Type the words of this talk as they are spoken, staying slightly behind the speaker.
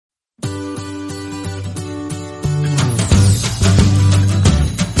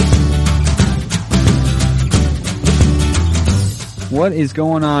What is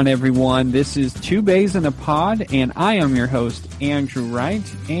going on, everyone? This is Two Bays in a Pod, and I am your host, Andrew Wright.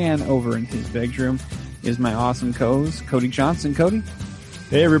 And over in his bedroom is my awesome co-host, Cody Johnson. Cody?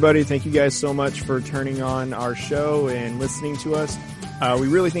 Hey, everybody. Thank you guys so much for turning on our show and listening to us. We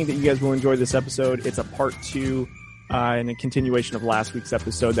really think that you guys will enjoy this episode. It's a part two and a continuation of last week's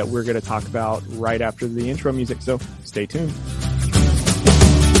episode that we're going to talk about right after the intro music. So stay tuned.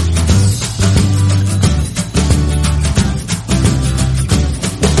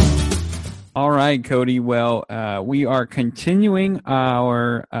 All right, Cody. Well, we are continuing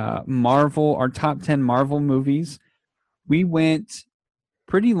our our top 10 Marvel movies. We went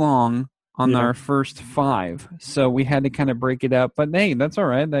pretty long on our first 5, so we had to kind of break it up. But hey, that's all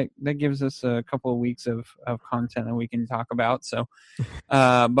right. That gives us a couple of weeks of content that we can talk about. So,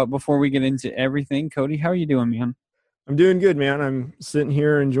 but before we get into everything, Cody, how are you doing, man? I'm doing good, man. I'm sitting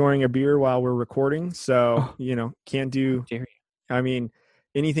here enjoying a beer while we're recording. So, can't do,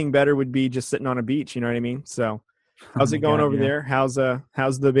 anything better would be just sitting on a beach. You know what I mean? So how's it going over there? How's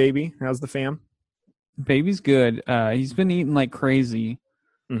the baby? How's the fam? Baby's good. He's been eating like crazy.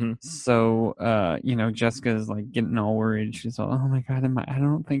 Mm-hmm. So, Jessica's like getting all worried. She's all, oh my God, I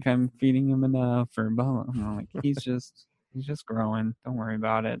don't think I'm feeding him enough or blah, blah. I'm like, he's just growing. Don't worry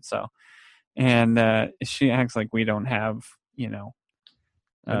about it. So, and she acts like we don't have,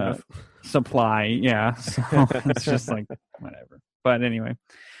 supply. Yeah. So it's just like, whatever. But anyway,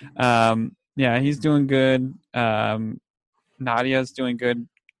 he's doing good. Nadia's doing good.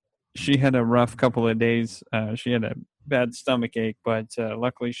 She had a rough couple of days. She had a bad stomach ache, but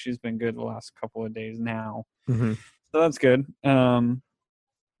luckily she's been good the last couple of days now. Mm-hmm. So that's good. And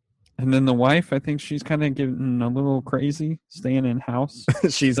then the wife, I think she's kind of getting a little crazy, staying in house.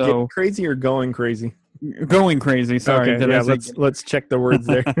 She's getting crazy or going crazy? Going crazy. Sorry. Okay, let's check the words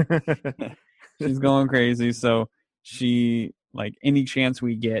there. She's going crazy. So she, like, any chance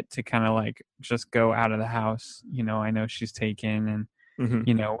we get to kind of like just go out of the house, I know she's taken, and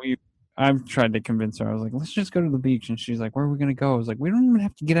I've tried to convince her. I was like, let's just go to the beach, and she's like, where are we gonna go? I was like, we don't even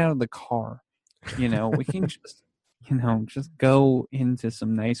have to get out of the car, we can just just go into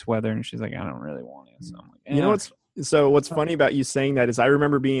some nice weather. And she's like, I don't really want it. So I'm like, what's funny about you saying that is I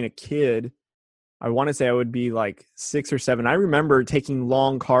remember being a kid. I want to say I would be like 6 or 7. I remember taking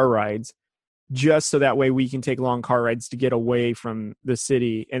long car rides just so that way we can take long car rides to get away from the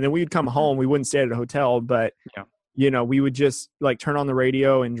city. And then we'd come home. We wouldn't stay at a hotel, but, we would just like turn on the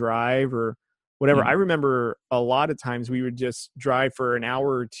radio and drive or whatever. I remember a lot of times we would just drive for an hour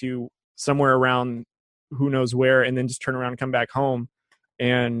or two somewhere around who knows where, and then just turn around and come back home.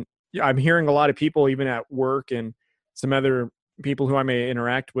 And I'm hearing a lot of people, even at work and some other people who I may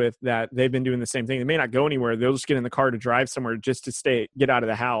interact with, that they've been doing the same thing. They may not go anywhere. They'll just get in the car to drive somewhere just to get out of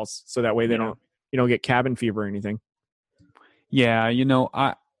the house. So that way they don't, get cabin fever or anything. Yeah.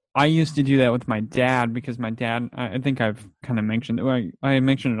 I used to do that with my dad because my dad, I think I've kind of mentioned it. I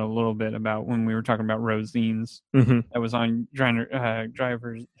mentioned it a little bit about when we were talking about Rosine's. Mm-hmm. That was on Diners,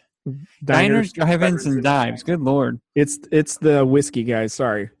 Drive-Ins, and Dives. Good Lord. It's the whiskey, guys.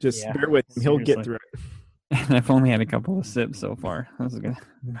 Sorry. Just bear with him. He'll get through it. And I've only had a couple of sips so far.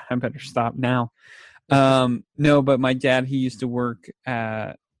 I better stop now. No, but my dad, he used to work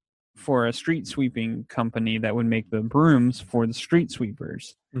for a street sweeping company that would make the brooms for the street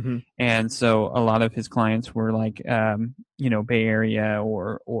sweepers. Mm-hmm. And so a lot of his clients were like, Bay Area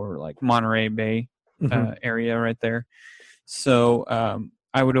or like Monterey Bay area right there. So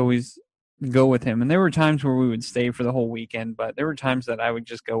I would always go with him. And there were times where we would stay for the whole weekend, but there were times that I would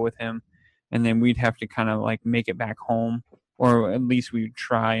just go with him. And then we'd have to kind of like make it back home, or at least we would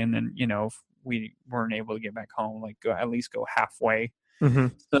try. And then, if we weren't able to get back home, like at least go halfway. Mm-hmm.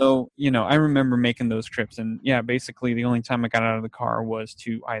 So, I remember making those trips, and basically the only time I got out of the car was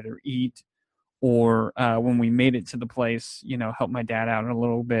to either eat or when we made it to the place, help my dad out a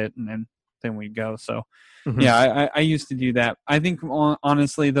little bit, and then we'd go. So I used to do that. I think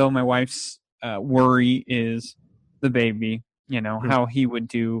honestly though, my wife's worry is the baby, how he would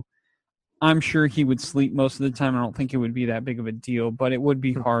do. I'm sure he would sleep most of the time. I don't think it would be that big of a deal, but it would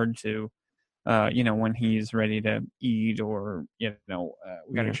be hard to, when he's ready to eat or, we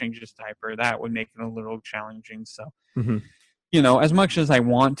got to change his diaper. That would make it a little challenging. So, as much as I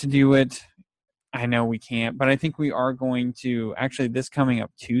want to do it, I know we can't, but I think we are going to actually this coming up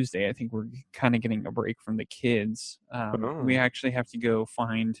Tuesday. I think we're kind of getting a break from the kids. We actually have to go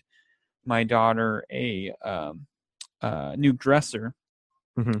find my daughter a new dresser.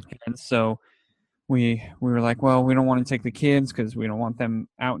 Mm-hmm. And so we were like, well, we don't want to take the kids because we don't want them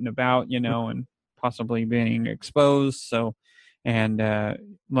out and about, and possibly being exposed. So, and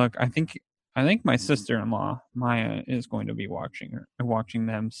look, I think I think my sister-in-law Maya is going to be watching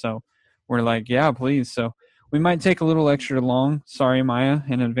them. So we're like, yeah, please. So we might take a little extra long. Sorry, Maya,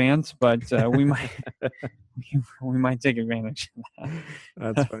 in advance, but we might we might take advantage of that.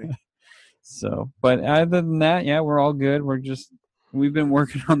 That's funny. So, but other than that, yeah, we're all good. We've been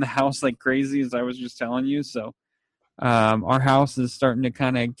working on the house like crazy, as I was just telling you. So, our house is starting to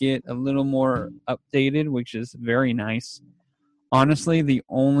kind of get a little more updated, which is very nice. Honestly, the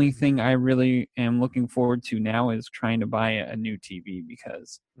only thing I really am looking forward to now is trying to buy a new TV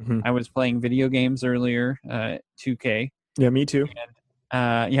because I was playing video games earlier, 2K. Yeah, me too.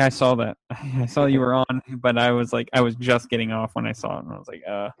 Yeah, I saw that. I saw you were on, but I was just getting off when I saw it, and I was like,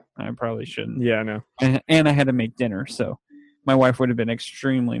 I probably shouldn't. Yeah, no. And I had to make dinner, so my wife would have been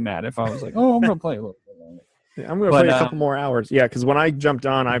extremely mad if I was like, oh, I'm going to play a little bit longer. Yeah, I'm going to play a couple more hours. Yeah, because when I jumped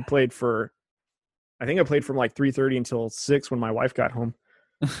on, I played from like 3:30 until 6 when my wife got home.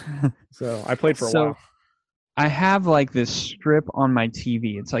 So I played for a while. I have like this strip on my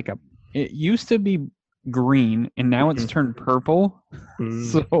TV. It's like it used to be green and now it's turned purple.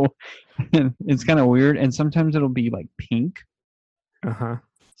 So it's kind of weird. And sometimes it'll be like pink.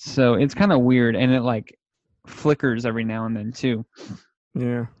 So it's kind of weird. And it like flickers every now and then too.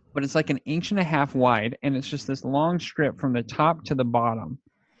 Yeah. But it's like an inch and a half wide. And it's just this long strip from the top to the bottom.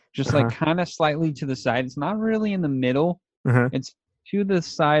 Just like kind of slightly to the side. It's not really in the middle. It's to the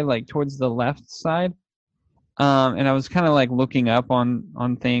side, like towards the left side. And I was kind of like looking up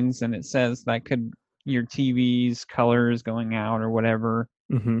on things, and it says that your TV's colors going out or whatever.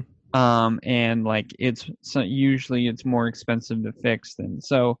 And like usually it's more expensive to fix than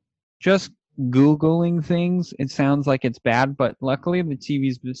so. Just Googling things, it sounds like it's bad, but luckily the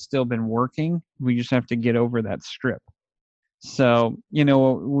TV's still been working. We just have to get over that strip. So,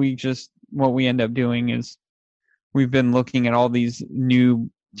 what we end up doing is we've been looking at all these new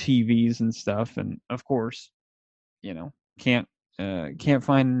TVs and stuff. And of course, can't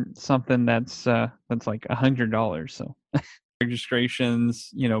find something that's like $100. So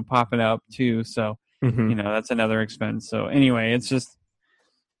registrations, popping up too. So, that's another expense. So anyway, it's just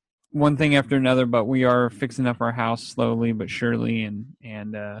one thing after another, but we are fixing up our house slowly but surely.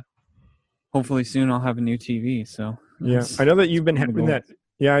 And hopefully soon I'll have a new TV. So yeah, I know that you've been having that.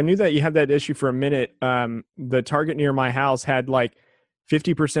 Yeah, I knew that you had that issue for a minute. The Target near my house had like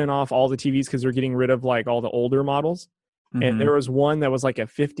 50% off all the TVs because they're getting rid of like all the older models. And there was one that was like a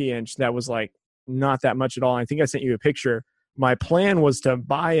 50-inch that was like not that much at all. I think I sent you a picture. My plan was to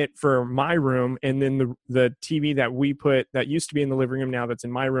buy it for my room, and then the TV that used to be in the living room now that's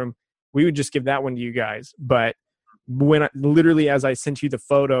in my room, we would just give that one to you guys. But when literally as I sent you the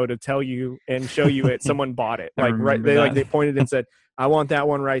photo to tell you and show you it, someone bought it. Like they pointed and said, I want that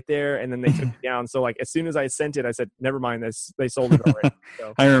one right there, and then they took it down. So like as soon as I sent it, I said, never mind this. They sold it already.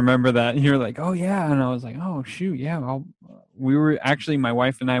 So. I remember that. You're like, oh yeah, and I was like, oh shoot, yeah. We were actually, my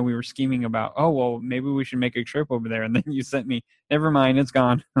wife and I, we were scheming about, oh well, maybe we should make a trip over there, and then you sent me, never mind, it's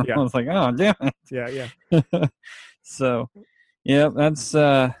gone. Yeah. I was like, oh damn it. Yeah. So, yeah,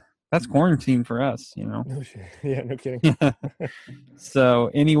 that's quarantine for us, No shit. Yeah, no kidding.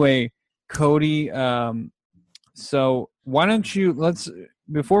 So anyway, Cody, so why don't you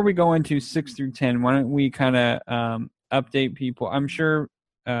before we go into 6 through 10, why don't we kind of update people? I'm sure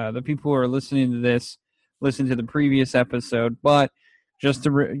the people who are listening to this listen to the previous episode, but just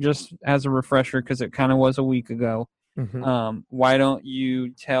as a refresher, because it kind of was a week ago, why don't you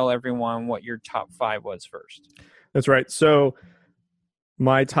tell everyone what your top 5 was first? That's right. So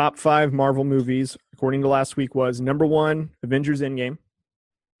my top 5 Marvel movies, according to last week, was number 1, Avengers Endgame.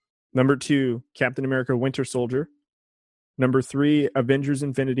 Number 2, Captain America Winter Soldier. Number 3, Avengers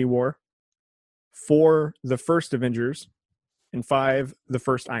Infinity War. 4, the first Avengers. And 5, the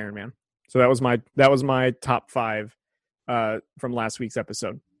first Iron Man. So that was my top 5 from last week's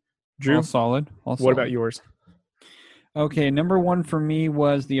episode. Drew, all solid. What about yours? Okay, number 1 for me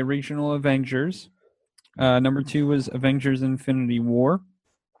was the original Avengers. Number 2 was Avengers Infinity War.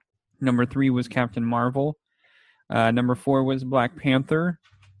 Number 3 was Captain Marvel. Number 4 was Black Panther.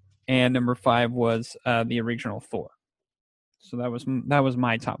 And number 5 was the original Thor. So that was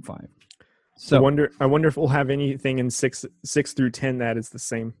my top 5. So I wonder if we'll have anything in 6 through 10 that is the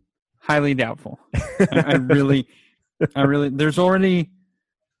same. Highly doubtful. I really there's already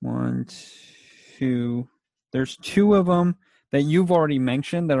 1, 2. There's 2 of them that you've already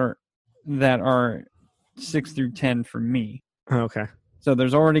mentioned that are 6 through 10 for me. Okay. So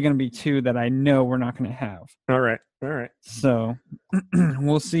there's already going to be 2 that I know we're not going to have. All right. So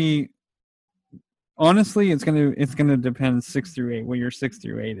we'll see. Honestly, it's gonna depend 6 through 8 what your 6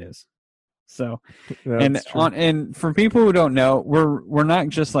 through 8 is. So, and for people who don't know, we're not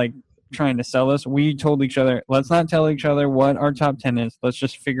just like trying to sell us. We told each other, let's not tell each other what our top 10 is. Let's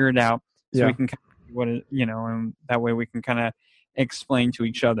just figure it out so we can kind of what it, and that way we can kind of explain to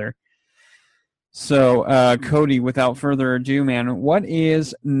each other. So, Cody, without further ado, man, what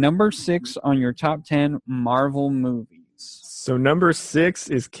is number 6 on your top 10 Marvel movies? So number 6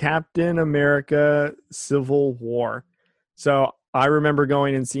 is Captain America: Civil War. So I remember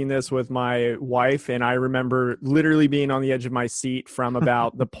going and seeing this with my wife, and I remember literally being on the edge of my seat from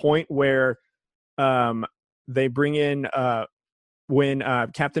about the point where they bring in when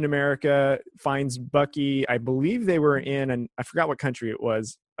Captain America finds Bucky. I believe they were in, and I forgot what country it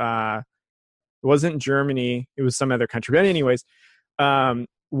was. It wasn't Germany. It was some other country. But anyways, when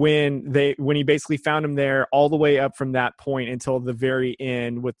he basically found him there, all the way up from that point until the very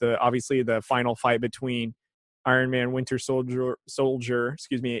end, with obviously the final fight between Iron Man, Winter Soldier,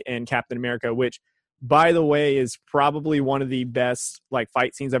 and Captain America, which, by the way, is probably one of the best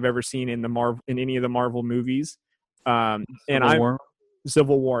fight scenes I've ever seen in any of the Marvel movies.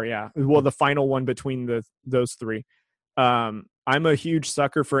 Civil War, yeah. Well, the final one between those three. I'm a huge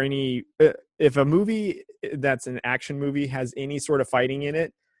sucker for if a movie that's an action movie has any sort of fighting in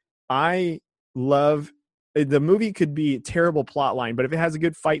it. I love the movie. Could be a terrible plot line, but if it has a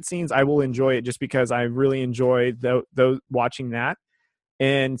good fight scenes, I will enjoy it just because I really enjoy those watching that.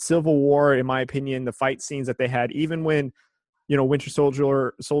 And Civil War, in my opinion, the fight scenes that they had, even when Winter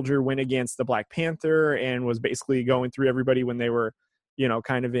Soldier went against the Black Panther and was basically going through everybody when they were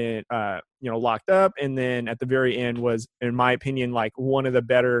kind of in locked up, and then at the very end was, in my opinion, one of the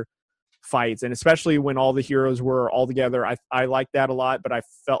better fights, and especially when all the heroes were all together. I liked that a lot, but I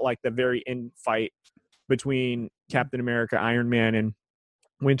felt like the very end fight between Captain America, Iron Man, and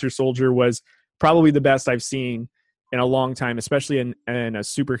Winter Soldier was probably the best I've seen in a long time, especially in a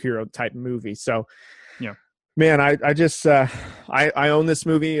superhero type movie. So yeah, man, I just I own this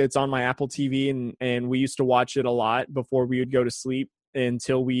movie. It's on my Apple TV, and we used to watch it a lot before we would go to sleep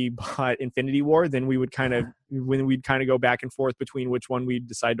until we bought Infinity War. Then we would kind of go back and forth between which one we'd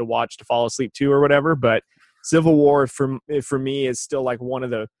decide to watch to fall asleep to or whatever. But Civil War for me is still one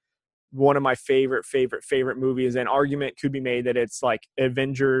of my favorite movies. An argument could be made that it's like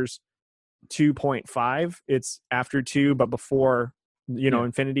Avengers 2.5. It's after 2 but before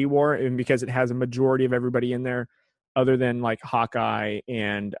Infinity War, and because it has a majority of everybody in there other than Hawkeye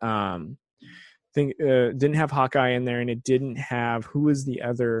and didn't have Hawkeye in there, and it didn't have, who was the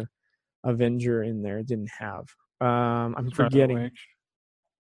other Avenger in there? It didn't have I'm forgetting.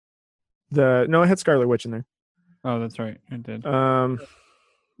 It had Scarlet Witch in there. Oh, that's right, it did. Oh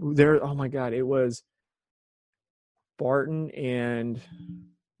my god, it was Barton, and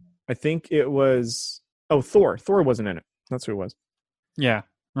I think it was Thor wasn't in it. That's who it was. Yeah.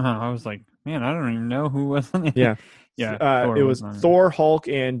 I was like, man, I don't even know who was in it. Yeah. Yeah. It was Thor, Hulk,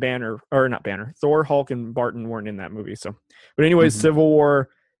 and Banner, or not Banner. Thor, Hulk, and Barton weren't in that movie. So, but anyways, Civil War,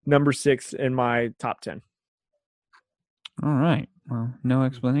 number 6 in my top 10. All right. Well, no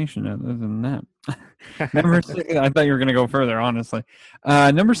explanation other than that. Number 6, I thought you were going to go further, honestly.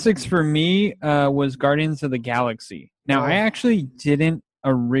 Number 6 for me was Guardians of the Galaxy. Now, I actually didn't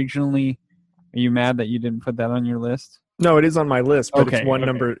originally. Are you mad that you didn't put that on your list? No, it is on my list, but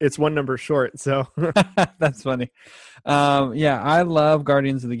it's one number short. So that's funny. Yeah, I love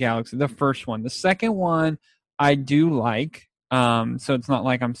Guardians of the Galaxy, the first one. The second one I do like. So it's not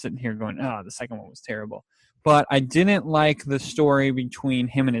like I'm sitting here going, "Oh, the second one was terrible." But I didn't like the story between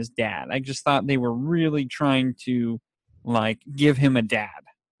him and his dad. I just thought they were really trying to give him a dad,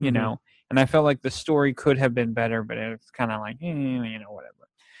 you know. And I felt like the story could have been better, but it's kind of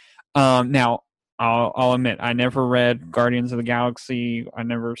whatever. Now, I'll admit, I never read Guardians of the Galaxy. I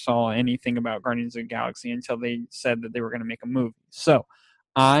never saw anything about Guardians of the Galaxy until they said that they were going to make a movie. So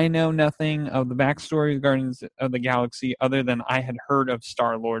I know nothing of the backstory of Guardians of the Galaxy other than I had heard of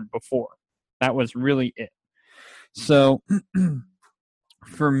Star-Lord before. That was really it. So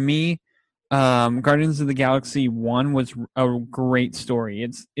for me, Guardians of the Galaxy 1 was a great story.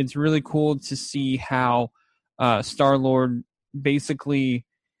 It's really cool to see how Star-Lord basically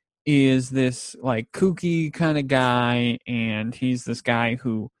is this kooky kind of guy, and he's this guy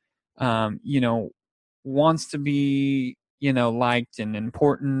who wants to be liked and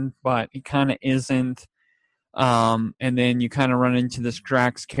important, but he kind of isn't. And then you kind of run into this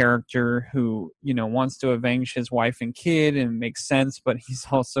Drax character who wants to avenge his wife and kid, and makes sense, but he's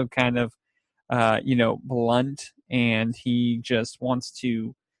also kind of blunt, and he just wants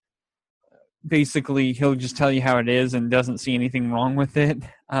to basically, he'll just tell you how it is and doesn't see anything wrong with it,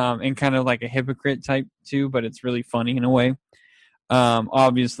 and kind of like a hypocrite type too, but it's really funny in a way.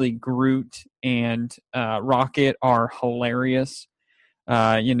 Obviously Groot and Rocket are hilarious.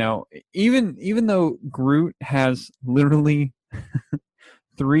 You know, even though Groot has literally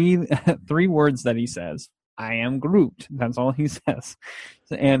three three words that he says. I am Groot. That's all he says,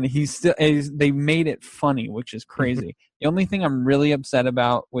 and they made it funny, which is crazy. The only thing I'm really upset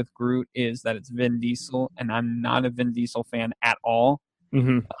about with Groot is that it's Vin Diesel, and I'm not a Vin Diesel fan at all.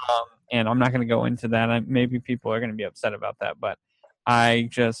 Mm-hmm. And I'm not going to go into that. Maybe people are going to be upset about that, but I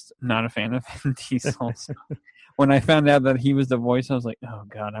just not a fan of Vin Diesel. So when I found out that he was the voice, I was like, oh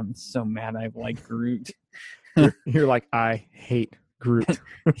god, I'm so mad. I like Groot. You're like, I hate Groot.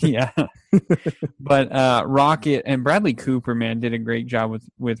 Yeah. But Rocket and Bradley Cooper, man, did a great job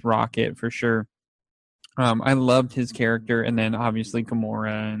with Rocket for sure. I loved his character, and then obviously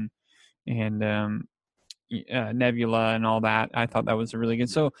Gamora and Nebula and all that. I thought that was really good.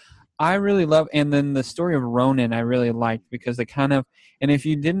 So I really love, and then the story of Ronan I really liked because they kind of, and if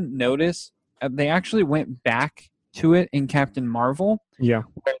you didn't notice, they actually went back to it in Captain Marvel, Yeah.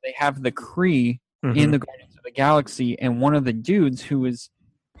 where they have the Kree in the Guardians of the Galaxy, and one of the dudes who is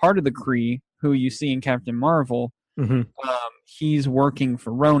part of the Kree, who you see in Captain Marvel, he's working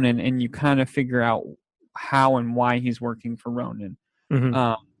for Ronan, and you kind of figure out how and why he's working for Ronan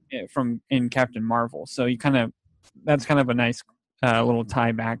from in Captain Marvel. So you that's kind of a nice little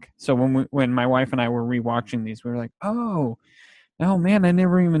tie back. So when my wife and I were rewatching these, we were like, oh man, I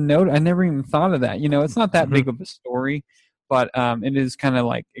never even thought of that. You know, it's not that big of a story, but it is kind of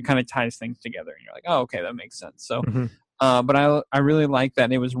like, it kind of ties things together, and you're like, oh, okay, that makes sense. So, but I really like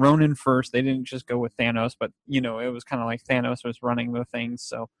that it was Ronan first. They didn't just go with Thanos, but you know, it was kind of like Thanos was running the things.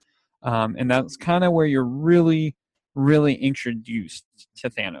 So, and that's kind of where you're really, really introduced to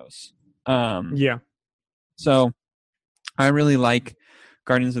Thanos. Yeah. So I really like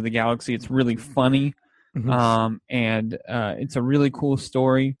Guardians of the Galaxy. It's really funny. And it's a really cool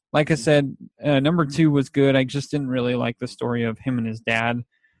story. Like I said, number 2 was good. I just didn't really like the story of him and his dad,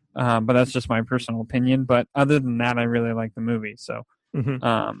 but that's just my personal opinion. But other than that, I really like the movie. So,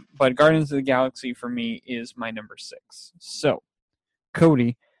 but Guardians of the Galaxy for me is my number 6. So,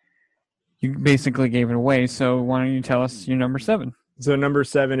 Cody, you basically gave it away. So why don't you tell us your number 7? So number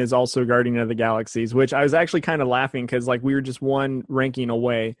 7 is also Guardian of the Galaxies, which I was actually kind of laughing because like we were just one ranking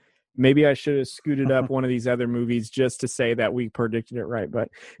away. Maybe I should have scooted up one of these other movies just to say that we predicted it right. But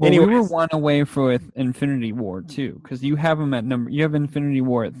anyway, we were one away with Infinity War too, because you have them you have Infinity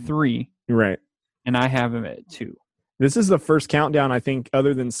War at 3, right? And I have them at 2. This is the first countdown, I think,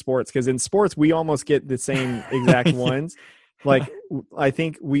 other than sports, because in sports we almost get the same exact ones. Like I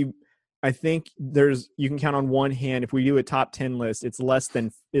think there's, you can count on one hand, if we do a top 10 list, it's less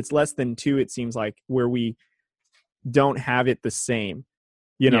than 2. It seems like, where we don't have it the same.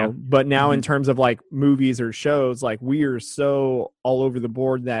 You know, but now in terms of like movies or shows, like we are so all over the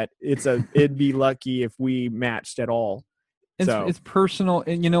board that it'd be lucky if we matched at all. It's personal.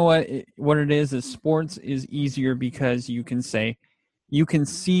 And you know what it is sports is easier because you can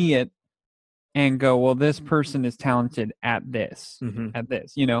see it and go, well, this person is talented at this,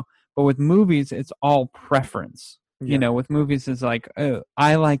 you know, but with movies, it's all preference. You know, with movies, it's like, oh,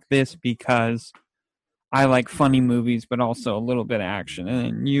 I like this because I like funny movies, but also a little bit of action.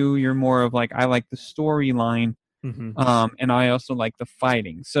 And you're more of like, I like the storyline, and I also like the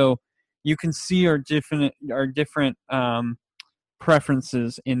fighting. So you can see our different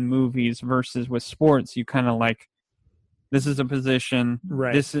preferences in movies versus with sports. You kind of like, this is a position,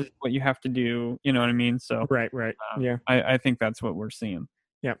 right? This is what you have to do. You know what I mean? So right. Yeah, I think that's what we're seeing.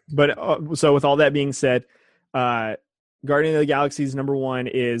 Yeah, but so with all that being said, Guardian of the Galaxy's number 1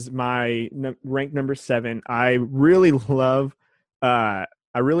 is my ranked number 7. I really love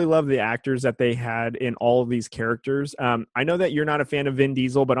the actors that they had in all of these characters. I know that you're not a fan of Vin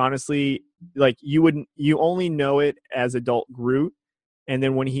Diesel, but honestly, like you only know it as adult Groot. And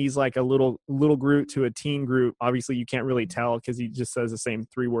then when he's like a little Groot to a teen Groot, obviously you can't really tell because he just says the same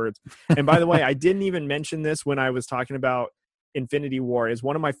 3 words. And by the way, I didn't even mention this when I was talking about Infinity War. Is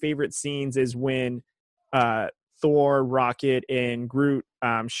one of my favorite scenes is when Thor, Rocket, and Groot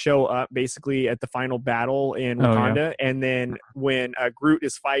show up basically at the final battle in Wakanda. And then when Groot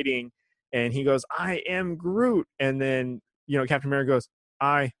is fighting and he goes, I am Groot. And then, you know, Captain America goes,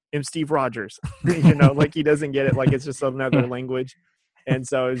 I am Steve Rogers. You know, like he doesn't get it. Like it's just another language. And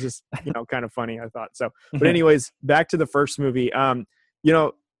so it's just, you know, kind of funny, I thought. So, but anyways, back to the first movie. You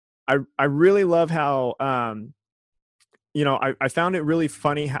know, I really love how, you know, I found it really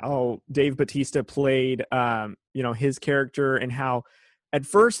funny how Dave Bautista played, you know, his character, and how at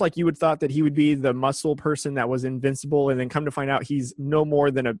first, like, you would thought that he would be the muscle person that was invincible, and then come to find out he's no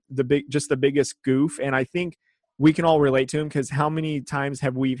more than the biggest goof. And I think we can all relate to him, because how many times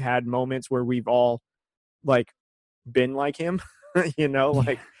have we had moments where we've all like been like him? you know,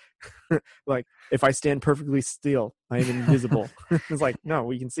 like if I stand perfectly still, I am invisible. It's like, no,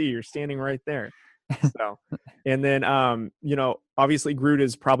 we can see you're standing right there. So, and then, obviously Groot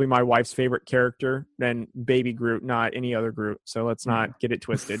is probably my wife's favorite character, and baby Groot, not any other Groot. So let's not get it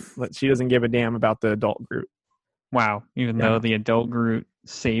twisted. She doesn't give a damn about the adult Groot. Wow. Even though the adult Groot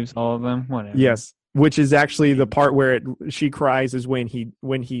saves all of them, whatever. Yes. Which is actually the part where she cries is when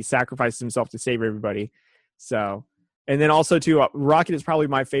he sacrifices himself to save everybody. So, and then also too, Rocket is probably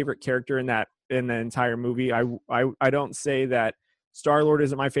my favorite character in the entire movie. I don't say that Star-Lord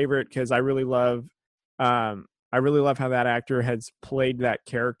isn't my favorite, because I really love how that actor has played that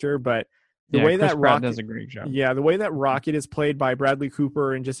character, but the way Chris that Pratt Rocket does a great job. Yeah, the way that Rocket is played by Bradley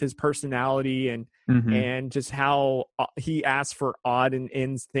Cooper, and just his personality and just how he asks for odd and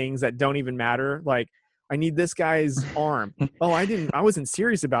ends things that don't even matter. Like, I need this guy's arm. Oh, I wasn't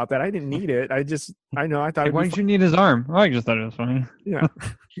serious about that. I didn't need it. I thought. Why did you need his arm? Oh, I just thought it was funny. Yeah.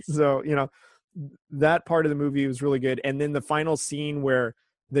 So, that part of the movie was really good. And then the final scene where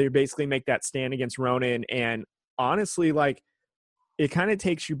they basically make that stand against Ronan, and honestly, like, it kind of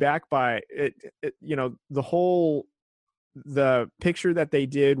takes you back by it, the picture that they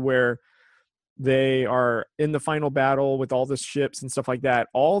did where they are in the final battle with all the ships and stuff like that.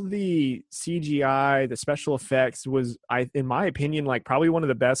 All the CGI, the special effects was, in my opinion, like probably one of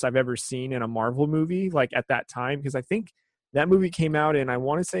the best I've ever seen in a Marvel movie, like at that time. Because I think that movie came out in, I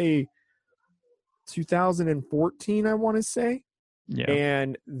want to say 2014, I want to say. Yeah.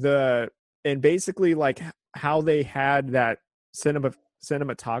 And basically like how they had that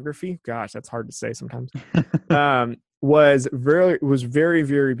cinematography, gosh, that's hard to say sometimes, was very,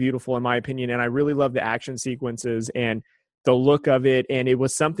 very beautiful in my opinion. And I really love the action sequences and the look of it. And it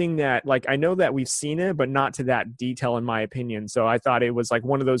was something that, like, I know that we've seen it, but not to that detail in my opinion. So I thought it was like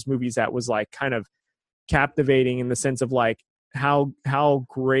one of those movies that was like kind of captivating in the sense of like how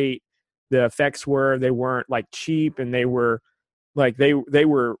great the effects were. They weren't like cheap, and they were like, they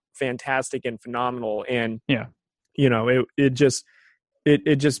were fantastic and phenomenal. And yeah, it just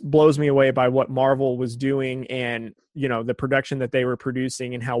blows me away by what Marvel was doing, and the production that they were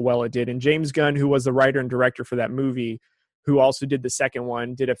producing and how well it did. And James Gunn, who was the writer and director for that movie, who also did the second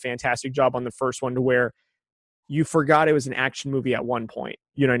one, did a fantastic job on the first one, to where you forgot it was an action movie at one point.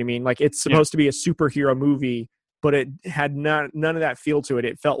 You know what I mean? Like, it's supposed to be a superhero movie, but it had none of that feel to it.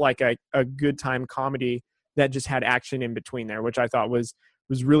 It felt like a good time comedy that just had action in between there, which I thought was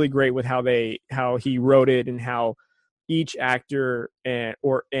really great with how he wrote it, and how each actor and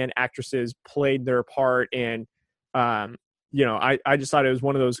actresses played their part. And I just thought it was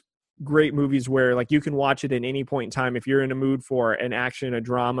one of those great movies where, like, you can watch it at any point in time. If you're in a mood for an action, a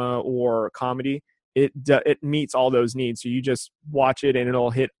drama, or a comedy, it meets all those needs. So you just watch it and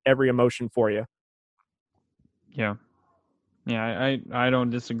it'll hit every emotion for you. Yeah. I don't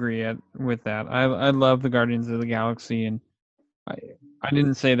disagree with that. I love the Guardians of the Galaxy, and I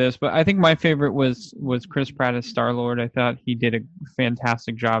didn't say this, but I think my favorite was Chris Pratt as Star-Lord. I thought he did a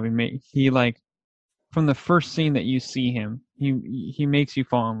fantastic job. He like, from the first scene that you see him, he makes you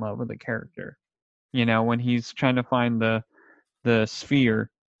fall in love with the character. When he's trying to find the sphere,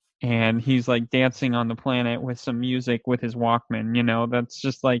 and he's like dancing on the planet with some music with his Walkman. That's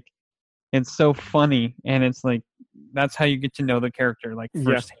just like, it's so funny, and it's like, that's how you get to know the character, like,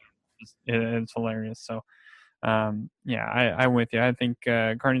 firsthand. It's hilarious. So I'm with you. I think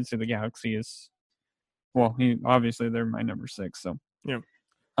Guardians of the Galaxy is, well, obviously they're my number 6. So yeah.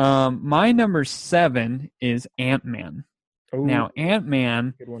 My number 7 is Ant-Man. Ooh, now,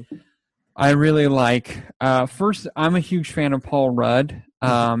 Ant-Man, good one. I really like. First, I'm a huge fan of Paul Rudd.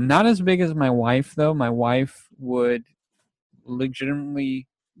 Not as big as my wife, though. My wife would legitimately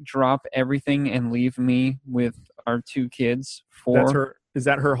drop everything and leave me with our 2 kids Is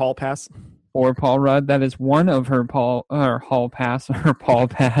that her hall pass? For Paul Rudd. That is one of her hall pass. Her Paul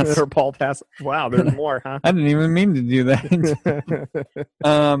pass. Her Paul pass. Wow, there's more, huh? I didn't even mean to do that.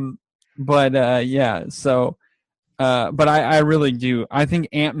 But I really do. I think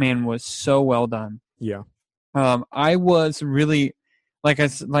Ant-Man was so well done. Yeah. I was really, like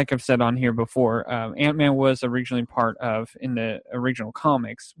I've said on here before, Ant-Man was originally part of, in the original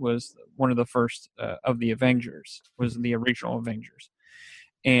comics, was one of the first of the Avengers, was the original Avengers.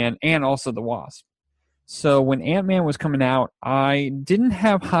 And also the Wasp. So when Ant-Man was coming out, I didn't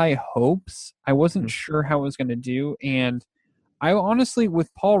have high hopes. I wasn't sure how it was going to do. And I honestly,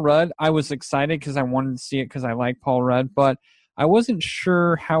 with Paul Rudd, I was excited because I wanted to see it because I like Paul Rudd. But I wasn't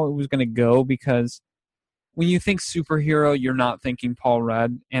sure how it was going to go, because when you think superhero, you're not thinking Paul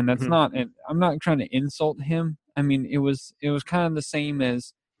Rudd. And that's not, and I'm not trying to insult him. I mean, it was kind of the same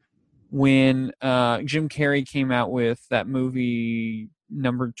as when Jim Carrey came out with that movie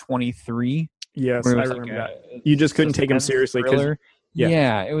number 23. Yes, Where it I was remember like that. You just couldn't take him suspense seriously because thriller. yeah.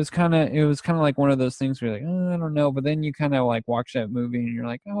 Yeah, it was kind of like one of those things where you're like, oh, I don't know, but then you kind of like watch that movie and you're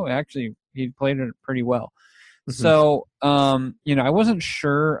like, oh, actually, he played it pretty well. Mhm. So, I wasn't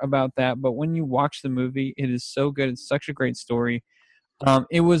sure about that, but when you watch the movie, it is so good. It's such a great story.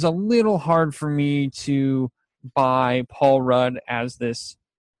 It was a little hard for me to buy Paul Rudd as this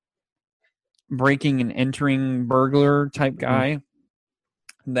breaking and entering burglar type guy.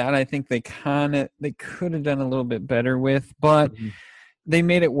 That I think they could have done a little bit better with, but they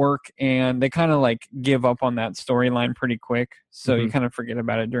made it work, and they kind of like give up on that storyline pretty quick. So you kind of forget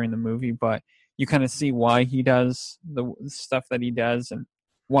about it during the movie, but you kind of see why he does the stuff that he does and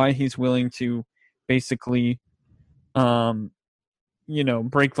why he's willing to basically, break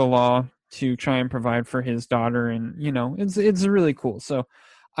the law to try and provide for his daughter. And, it's really cool. So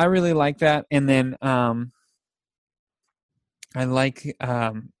I really like that. And then, I like,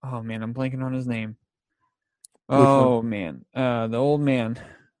 oh man, I'm blanking on his name. Which one? Oh man, the old man,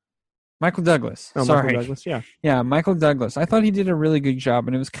 Michael Douglas. Oh, Sorry. Michael Douglas. Yeah. Yeah, Michael Douglas. I thought he did a really good job,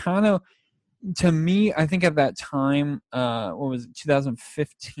 and it was kind of, to me, I think at that time, what was it,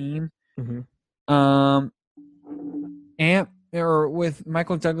 2015? Um, or with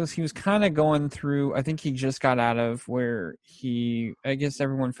Michael Douglas, he was kind of going through. I think he just got out of where I guess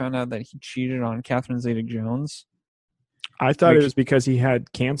everyone found out that he cheated on Catherine Zeta-Jones. I thought it was because he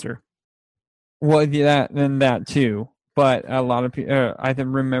had cancer. Well, yeah, and that too. But a lot of people, I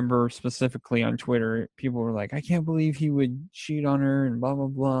remember specifically on Twitter, people were like, "I can't believe he would cheat on her," and blah blah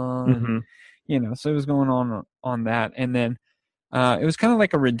blah. And, so it was going on that, and then it was kind of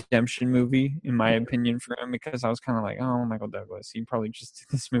like a redemption movie, in my opinion, for him, because I was kind of like, "Oh, Michael Douglas, he probably just did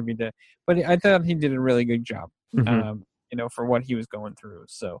this movie to," but I thought he did a really good job, for what he was going through.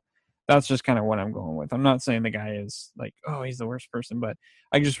 So that's just kind of what I'm going with. I'm not saying the guy is like, oh, he's the worst person, but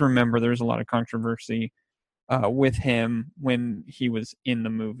I just remember there's a lot of controversy with him when he was in the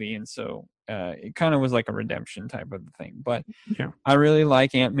movie, and so it kind of was like a redemption type of thing. But yeah, I really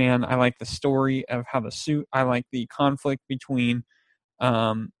like Ant-Man. I like the story of how the suit. I like the conflict between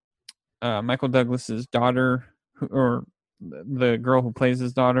Michael Douglas's daughter, or the girl who plays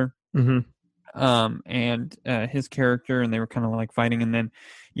his daughter, and his character, and they were kind of like fighting, and then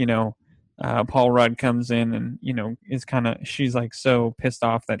Paul Rudd comes in and is she's like so pissed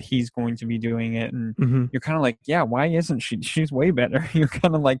off that he's going to be doing it, and you're kind of like, yeah, why isn't she? She's way better. You're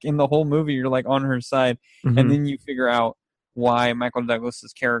kind of like, in the whole movie you're like on her side, and then you figure out why Michael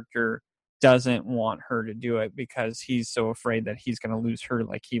Douglas's character doesn't want her to do it, because he's so afraid that he's going to lose her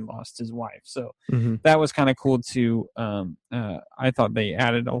like he lost his wife. So that was kind of cool too. I thought they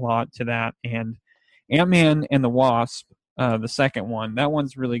added a lot to that. And Ant-Man and the Wasp, the second one, that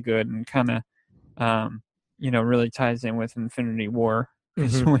one's really good, and kind of really ties in with Infinity War,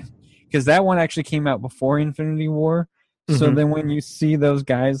 because that one actually came out before Infinity War. So then when you see those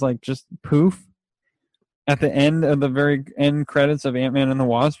guys like just poof at the end of the very end credits of Ant-Man and the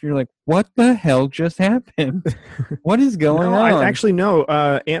Wasp, you're like, what the hell just happened? What is going on? I actually know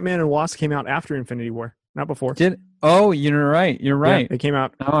Ant-Man and Wasp came out after Infinity War, not before. You're right. You're right. Yeah, it came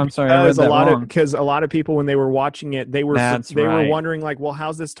out. Oh, I'm sorry. I read that wrong. Because a lot of people, when they were watching it, they were wondering like, well,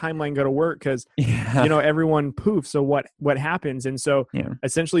 how's this timeline going to work? Because everyone poofs. So what happens? And so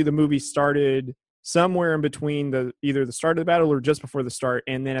essentially, the movie started somewhere in between either the start of the battle or just before the start,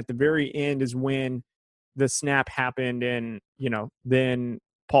 and then at the very end is when the snap happened, and then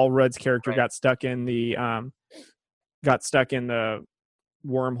Paul Rudd's character got stuck in the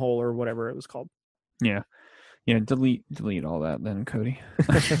wormhole or whatever it was called. Yeah. Delete all that then, Cody.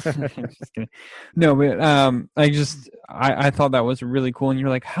 Just kidding. No, but I thought that was really cool, and you're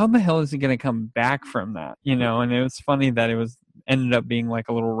like, how the hell is he going to come back from that? And it was funny that it ended up being like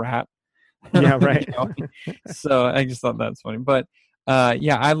a little rat. Yeah, right. So I just thought that's funny. But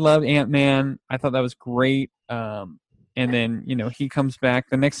I love Ant-Man. I thought that was great. And then he comes back.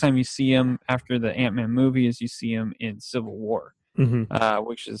 The next time you see him after the Ant-Man movie is you see him in Civil War,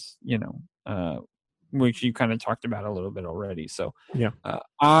 which is which you kind of talked about a little bit already. So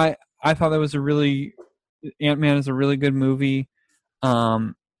I thought that was Ant-Man is a really good movie.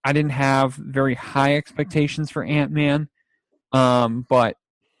 I didn't have very high expectations for Ant-Man, but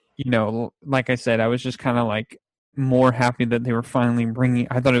like I said, I was just kind of like more happy that they were finally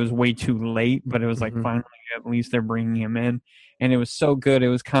I thought it was way too late, but it was like finally at least they're bringing him in, and it was so good. It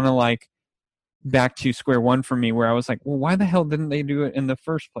was kind of like back to square one for me, where I was like, well, why the hell didn't they do it in the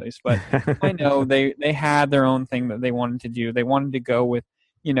first place? But I know they had their own thing that they wanted to do. They wanted to go with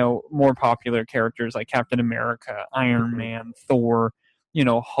more popular characters like Captain America, Iron Man, Thor,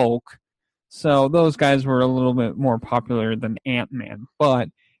 Hulk, So those guys were a little bit more popular than Ant-Man. But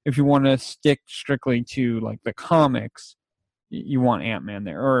if you want to stick strictly to like the comics, you want Ant-Man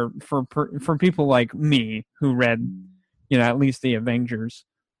there. Or for people like me who read, at least the Avengers,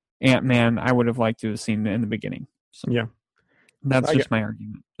 Ant-Man, I would have liked to have seen in the beginning. So Yeah. that's just my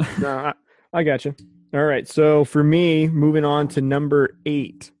argument. No, I got you. All right. So for me, moving on to number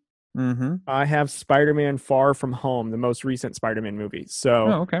 8, I have Spider-Man Far From Home, the most recent Spider-Man movie. So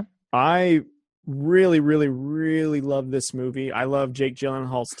okay. I really, really, really love this movie. I love Jake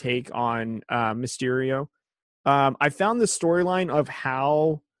Gyllenhaal's take on Mysterio. I found the storyline of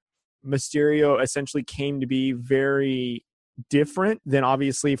how Mysterio essentially came to be very different than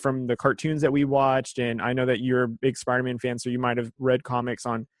obviously from the cartoons that we watched. And I know that you're a big Spider-Man fan, so you might have read comics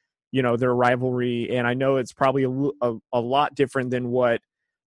on, their rivalry. And I know it's probably a lot different than what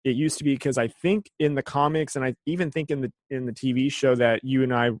it used to be, because I think in the comics, and I even think in the TV show that you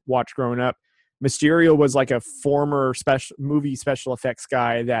and I watched growing up, Mysterio was like a former movie special effects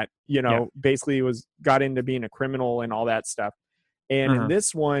guy that basically got into being a criminal and all that stuff. And in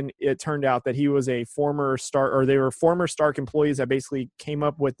this one, it turned out that he was a former Stark, or they were former Stark employees that basically came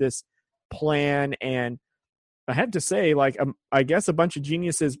up with this plan. And I had to say, like, I guess a bunch of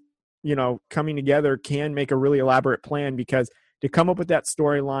geniuses, coming together can make a really elaborate plan, because to come up with that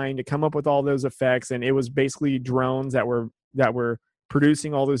storyline, to come up with all those effects, and it was basically drones that were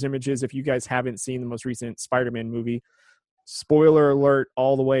producing all those images. If you guys haven't seen the most recent Spider-Man movie, spoiler alert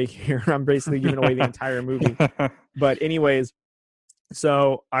all the way here, I'm basically giving away the entire movie. But anyways,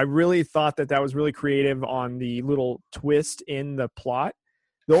 so I really thought that was really creative on the little twist in the plot.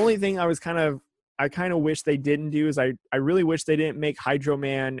 The only thing I kind of wish they didn't do is I really wish they didn't make Hydro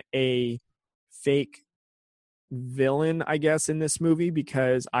Man a fake villain, I guess, in this movie,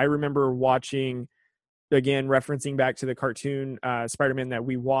 because I remember watching, again, referencing back to the cartoon Spider-Man that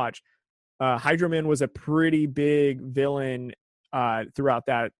we watched, Hydro Man was a pretty big villain throughout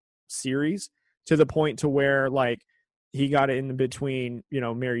that series, to the point to where, like, he got it in between,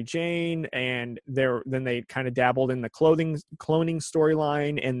 Mary Jane, and then they kind of dabbled in the cloning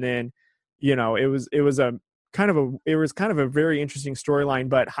storyline, and then, it was kind of a very interesting storyline.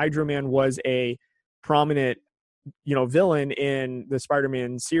 But Hydro Man was a prominent, villain in the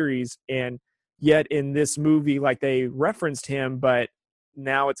Spider-Man series, and yet in this movie, like, they referenced him, but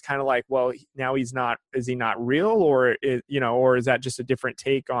now it's kind of like, well, now is he not real, or is that just a different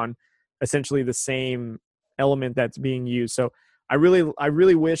take on essentially the same element that's being used? So I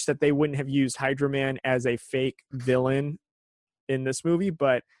really wish that they wouldn't have used Hydro Man as a fake villain in this movie.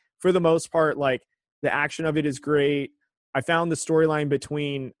 But for the most part, like, the action of it is great. I found the storyline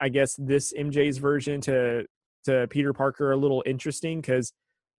between, I guess, this MJ's version to Peter Parker a little interesting, because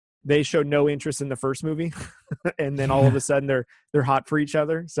they showed no interest in the first movie and then all of a sudden they're hot for each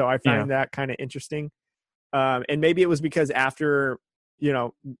other. So I find that kind of interesting. And maybe it was because after,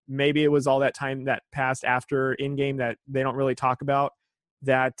 maybe it was all that time that passed after Endgame that they don't really talk about,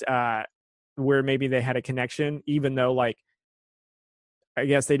 that where maybe they had a connection, even though, like, I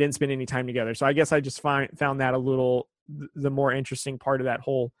guess they didn't spend any time together. So I guess I just found that a little the more interesting part of that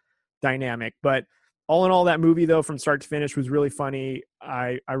whole dynamic. But all in all, that movie, though, from start to finish, was really funny.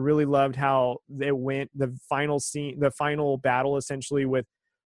 I really loved how they went. The final scene, the final battle, essentially, with,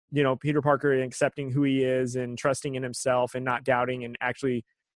 Peter Parker accepting who he is and trusting in himself and not doubting, and actually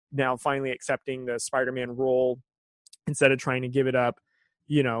now finally accepting the Spider-Man role instead of trying to give it up.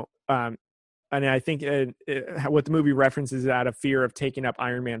 And I think what the movie references is out of fear of taking up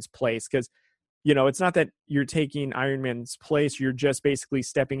Iron Man's place, because it's not that you're taking Iron Man's place. You're just basically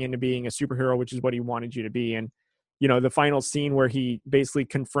stepping into being a superhero, which is what he wanted you to be. And, the final scene where he basically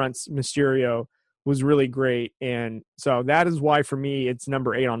confronts Mysterio was really great. And so that is why, for me, it's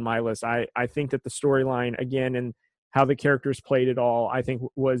number 8 on my list. I think that the storyline, again, and how the characters played it all, I think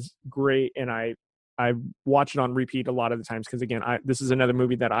was great. And I watch it on repeat a lot of the times, because, again, this is another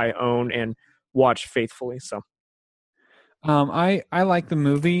movie that I own and watch faithfully. So. I like the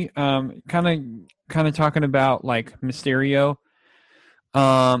movie. Kind of talking about, like, Mysterio.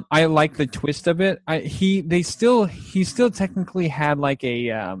 I like the twist of it. He still technically had like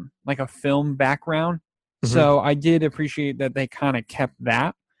a film background, so I did appreciate that they kind of kept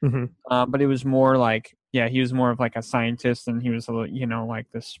that. But it was more like, he was more of like a scientist, and he was a little, like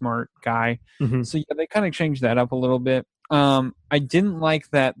the smart guy. So they kind of changed that up a little bit. I didn't like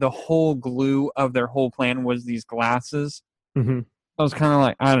that the whole glue of their whole plan was these glasses. I was kind of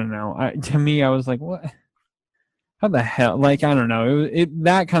like, I don't know. To me, I was like, what? How the hell? Like, I don't know.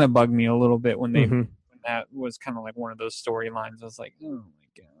 That kind of bugged me a little bit when when that was kind of like one of those storylines. I was like, oh my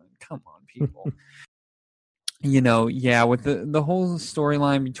god, come on, people. With the whole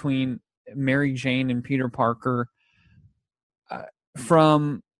storyline between Mary Jane and Peter Parker,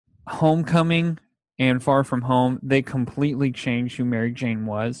 from Homecoming and Far From Home, they completely changed who Mary Jane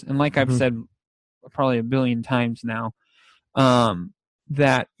was. And like I've said probably a billion times now,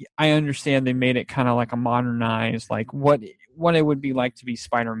 that I understand they made it kind of like a modernized, like what it would be like to be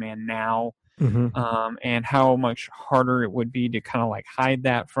Spider-Man now, and how much harder it would be to kind of like hide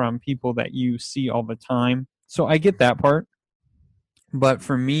that from people that you see all the time. So I get that part. But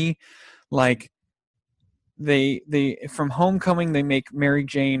for me, like, they from Homecoming, they make Mary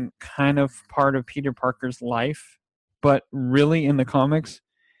Jane kind of part of Peter Parker's life, but really in the comics,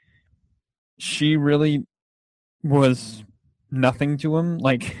 she really was nothing to him.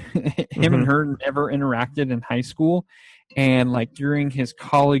 Like, him and her never interacted in high school, and like during his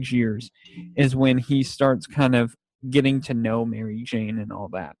college years is when he starts kind of getting to know Mary Jane and all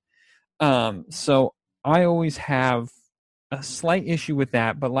that. So I always have a slight issue with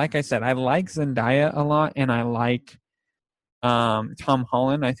that, but like I said, I like Zendaya a lot, and I like Tom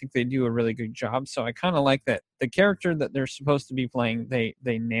Holland. I think they do a really good job. So I kind of like that the character that they're supposed to be playing, they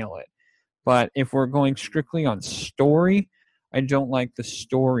nail it. But if we're going strictly on story, I don't like the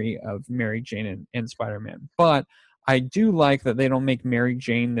story of Mary Jane and Spider-Man. But I do like that they don't make Mary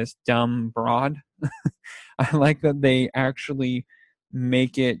Jane this dumb broad. I like that they actually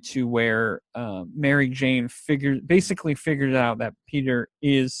make it to where Mary Jane basically figures out that Peter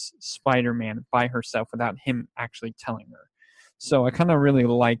is Spider-Man by herself without him actually telling her. So I kind of really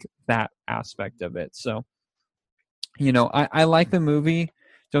like that aspect of it. So, I like the movie.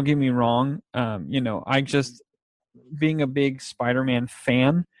 Don't get me wrong. I just, being a big Spider-Man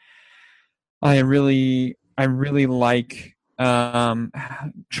fan, I really like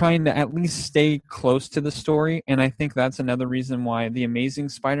trying to at least stay close to the story. And I think that's another reason why The Amazing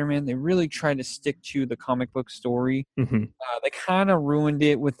Spider-Man, they really try to stick to the comic book story. They kind of ruined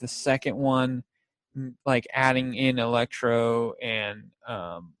it with the second one, like adding in Electro and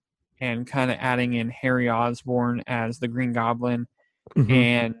kind of adding in Harry Osborn as the Green Goblin.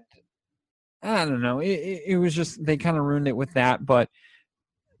 And I don't know, it was just, they kind of ruined it with that. But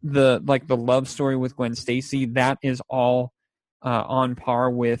the love story with Gwen Stacy, that is all on par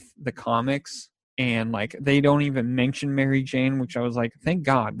with the comics. And like, they don't even mention Mary Jane, which I was like, thank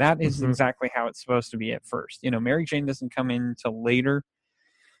God. That is exactly how it's supposed to be at first. Mary Jane doesn't come in until later.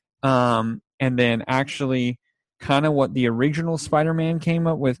 And then actually kind of what the original Spider-Man came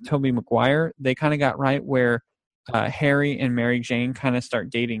up with, Tobey Maguire, they kind of got right where Harry and Mary Jane kind of start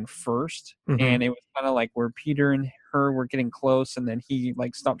dating first. And it was kind of like where Peter and her were getting close, and then he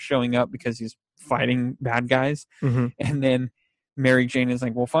like stopped showing up because he's fighting bad guys. And then Mary Jane is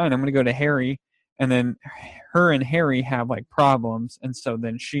like, well, fine, I'm going to go to Harry. And then her and Harry have like problems. And so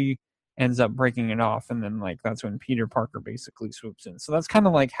then she ends up breaking it off. And then like, that's when Peter Parker basically swoops in. So that's kind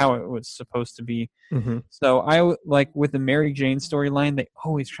of like how it was supposed to be. So I like with the Mary Jane storyline, they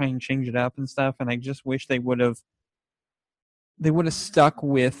always try and change it up and stuff. And I just wish they would have stuck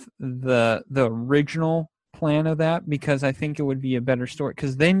with the original plan of that, because I think it would be a better story.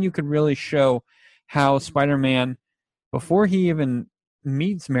 Because then you could really show how Spider-Man, before he even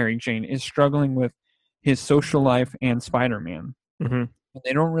meets Mary Jane, is struggling with his social life and Spider-Man.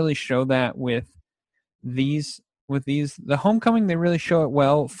 They don't really show that with these. The Homecoming, they really show it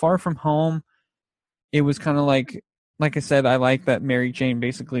well. Far From Home, it was kind of like I said, I like that Mary Jane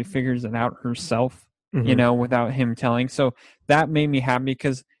basically figures it out herself, without him telling. So that made me happy,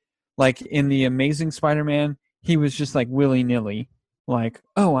 because like in The Amazing Spider-Man, he was just like willy-nilly, like,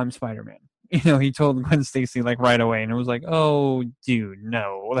 oh, I'm Spider-Man. He told Gwen Stacy like right away, and it was like, oh, dude,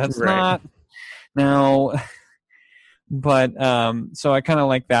 no, that's not. No. But so I kind of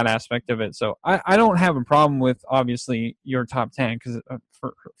like that aspect of it. So I don't have a problem with, obviously, your top 10, because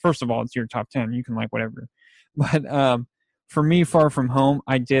first of all, it's your top 10. You can like whatever. But for me, Far From Home,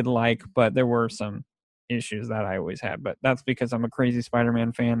 I did like, but there were some issues that I always had. But that's because I'm a crazy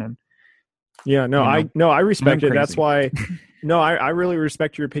Spider-Man fan. And I respect it. That's why. I really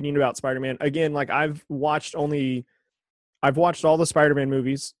respect your opinion about Spider-Man. Again, like I've watched all the Spider-Man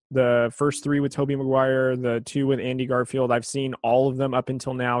movies, the first 3 with Tobey Maguire, the 2 with Andy Garfield. I've seen all of them up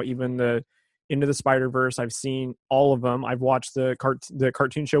until now, even the Into the Spider-Verse. I've seen all of them. I've watched the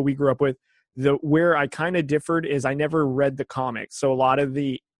cartoon show we grew up with. Where I kind of differed is I never read the comics. So a lot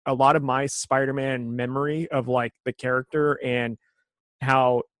of my Spider-Man memory of like the character and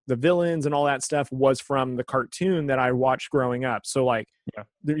how the villains and all that stuff was from the cartoon that I watched growing up. So like,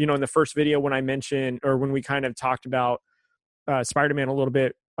 in the first video when I mentioned, or when we kind of talked about Spider-Man a little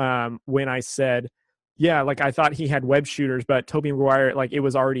bit, when I said, like I thought he had web shooters, but Tobey Maguire, like it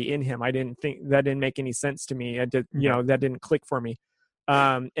was already in him. I didn't think that didn't make any sense to me. That didn't click for me.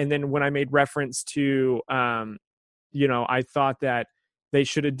 And then when I made reference to, I thought that they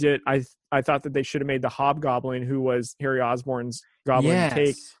should have I thought that they should have made the Hobgoblin, who was Harry Osborn's Goblin take,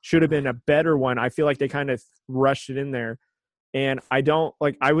 Yes. should have been a better one. I feel like they kind of rushed it in there. And I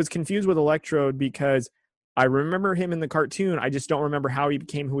was confused with Electrode because I remember him in the cartoon. I just don't remember how he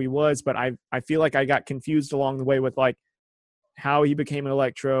became who he was, but I feel like I got confused along the way with like how he became an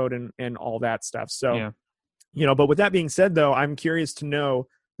Electrode and all that stuff. So, but with that being said, though, I'm curious to know,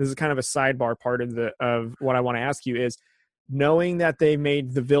 this is kind of a sidebar part of what I want to ask you is, knowing that they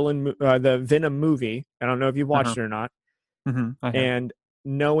made the Venom movie. I don't know if you've watched it or not. And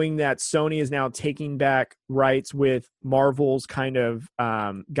knowing that Sony is now taking back rights with Marvel's kind of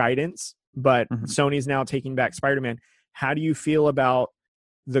guidance, but Sony's now taking back Spider-Man. How do you feel about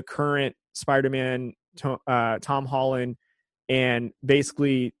the current Spider-Man, Tom Holland, and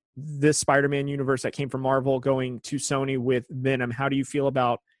basically this Spider-Man universe that came from Marvel going to Sony with Venom? How do you feel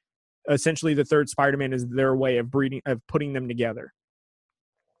about essentially the third Spider-Man is their way of putting them together?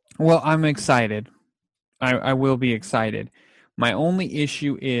 Well, I'm excited. I will be excited. My only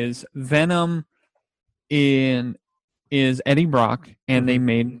issue is Venom is Eddie Brock, and they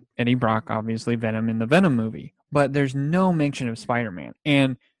made Eddie Brock obviously Venom in the Venom movie, but there's no mention of Spider-Man.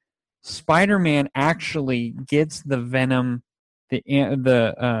 And Spider-Man actually gets the Venom,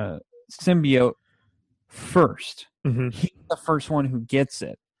 the symbiote first. He's the first one who gets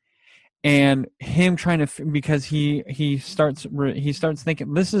it. And him trying to, because he starts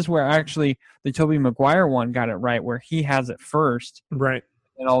thinking, this is where actually the Tobey Maguire one got it right, where he has it first, right?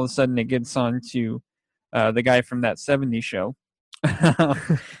 And all of a sudden it gets on to the guy from that '70s show.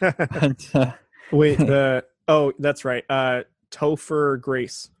 Wait, that's right, Topher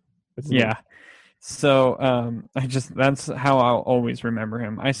Grace. Yeah. So that's how I'll always remember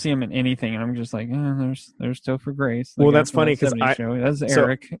him. I see him in anything, and I'm just like, there's Topher Grace. Well, that's funny because that's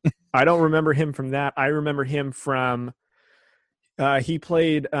Eric. I don't remember him from that. I remember him from he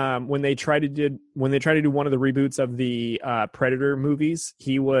played when they tried to do one of the reboots of the Predator movies.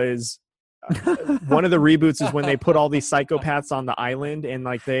 He was one of the reboots is when they put all these psychopaths on the island and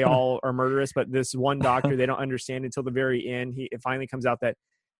like they all are murderous, but this one doctor, they don't understand until the very end. It finally comes out that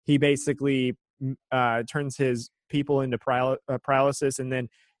he basically turns his people into paralysis, and then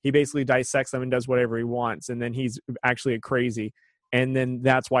he basically dissects them and does whatever he wants, and then he's actually a crazy, and then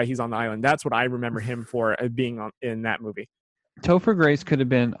that's why he's on the island. That's what I remember him for, being in that movie. Topher Grace could have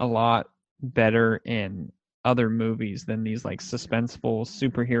been a lot better in other movies than these like suspenseful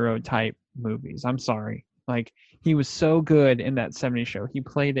superhero type movies. I'm sorry. Like, he was so good in that '70s show. He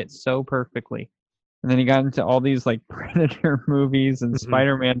played it so perfectly. And then he got into all these like Predator movies and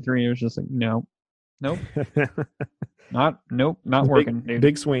Spider-Man 3. It was just like, nope, not working, dude.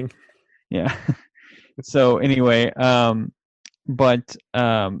 Big swing. Yeah. So anyway, I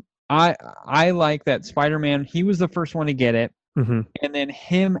like that Spider-Man. He was the first one to get it, and then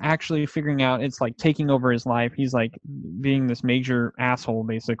him actually figuring out it's like taking over his life. He's like being this major asshole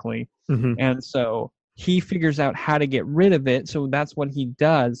basically, and so he figures out how to get rid of it. So that's what he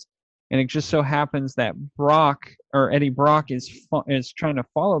does. And it just so happens that Eddie Brock is trying to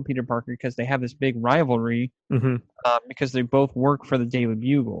follow Peter Parker because they have this big rivalry because they both work for the Daily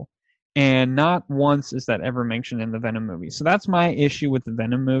Bugle. And not once is that ever mentioned in the Venom movie. So that's my issue with the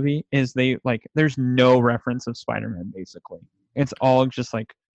Venom movie is there's no reference of Spider-Man basically. It's all just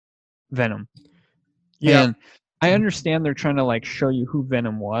like Venom. Yeah. And I understand they're trying to like show you who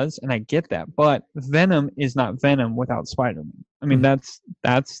Venom was, and I get that, but Venom is not Venom without Spider-Man. I mean, that's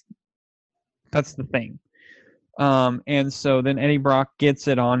the thing. And so then Eddie Brock gets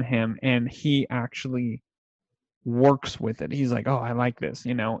it on him, and he actually works with it. He's like, oh, I like this,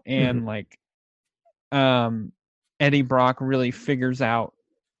 and Eddie Brock really figures out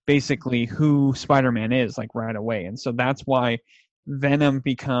basically who Spider-Man is like right away. And so that's why Venom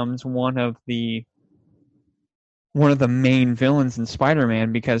becomes one of the main villains in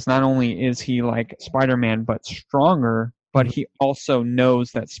Spider-Man, because not only is he like Spider-Man but stronger, but he also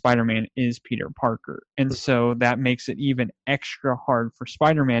knows that Spider-Man is Peter Parker. And so that makes it even extra hard for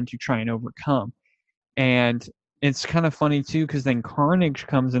Spider-Man to try and overcome. And it's kind of funny, too, because then Carnage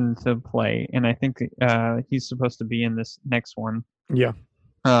comes into play, and I think he's supposed to be in this next one. Yeah.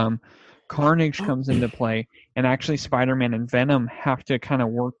 Carnage comes into play, and actually Spider-Man and Venom have to kind of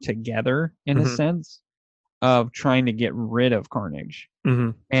work together in a sense of trying to get rid of Carnage.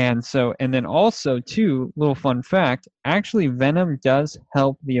 And then also, too, little fun fact, actually Venom does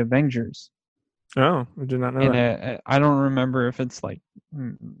help the Avengers. Oh, I did not know that. I don't remember if it's like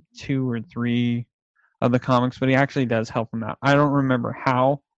 2 or 3 of the comics, but he actually does help them out. I don't remember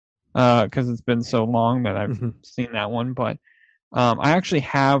how, because it's been so long that I've seen that one, but I actually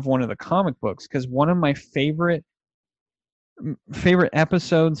have one of the comic books because one of my favorite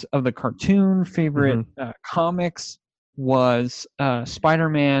episodes of the cartoon, favorite Mm-hmm. comics was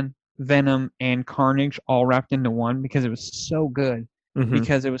Spider-Man, Venom, and Carnage all wrapped into one because it was so good. Mm-hmm.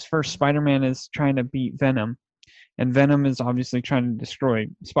 Because it was first Spider-Man is trying to beat Venom, and Venom is obviously trying to destroy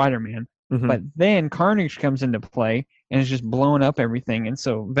Spider-Man. Mm-hmm. But then Carnage comes into play and is just blowing up everything. And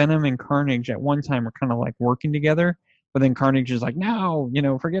so Venom and Carnage at one time are kind of like working together. But then Carnage is like, no,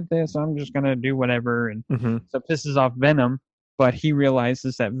 forget this. I'm just going to do whatever. And Mm-hmm. so it pisses off Venom. But he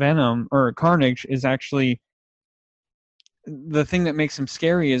realizes that Venom or Carnage is actually the thing that makes him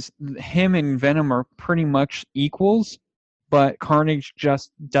scary is him and Venom are pretty much equals, but Carnage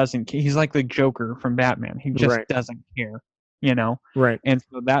just doesn't care. He's like the Joker from Batman. He just Right. doesn't care, Right. And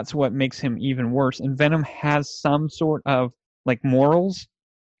so that's what makes him even worse. And Venom has some sort of like morals,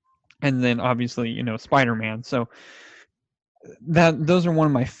 and then obviously, Spider-Man. So those are one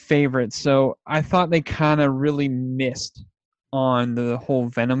of my favorites. So I thought they kind of really missed on the whole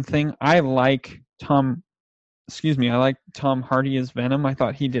Venom thing. I like Tom Hardy as Venom. I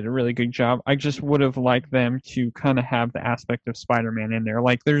thought he did a really good job. I just would have liked them to kind of have the aspect of Spider-Man in there.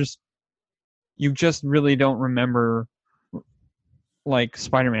 Like you just really don't remember like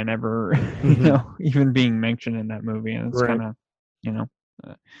Spider-Man ever, even being mentioned in that movie. And it's Right. kind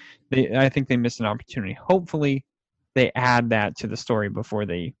of, I think they missed an opportunity. Hopefully they add that to the story before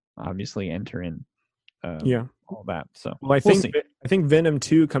they obviously enter in all that. So Well, we'll see. I think Venom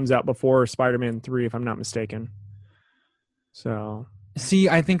 2 comes out before Spider-Man 3, if I'm not mistaken. So see,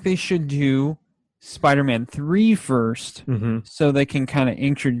 I think they should do Spider-Man 3 first, so they can kind of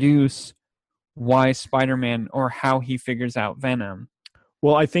introduce why Spider-Man or how he figures out Venom.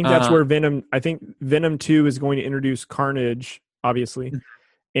 Well, I think that's where I think Venom 2 is going to introduce Carnage, obviously,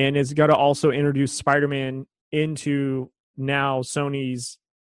 and it's got to also introduce Spider-Man into now Sony's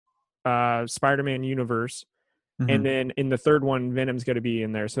Spider-Man universe. And then in the third one, Venom's going to be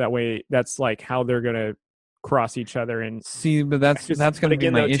in there. So that way, that's like how they're going to cross each other. And see, but that's going to be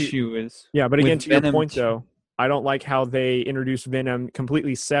my issue is. Yeah, but again, to your point, 2, though, I don't like how they introduced Venom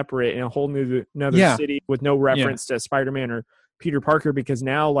completely separate in a whole another city with no reference to Spider-Man or Peter Parker. Because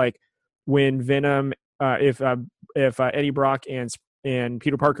now, like when Venom, if Eddie Brock and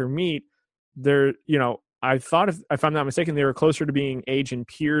Peter Parker meet, they're I thought if I'm not mistaken, they were closer to being age and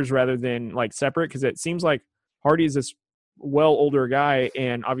peers rather than like separate. Because it seems like Hardy is this well older guy,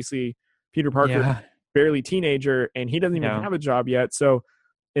 and obviously Peter Parker barely teenager, and he doesn't even have a job yet. So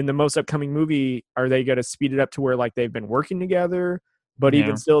in the most upcoming movie, are they going to speed it up to where like they've been working together? But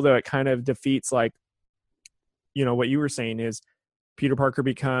even still, though, it kind of defeats like what you were saying is Peter Parker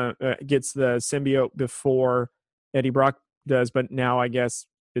gets the symbiote before Eddie Brock does, but now I guess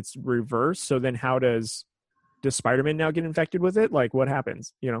it's reversed. So then how does Spider-Man now get infected with it? Like what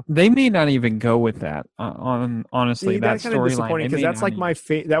happens? They may not even go with that. Honestly, that that's kind of disappointing because that's like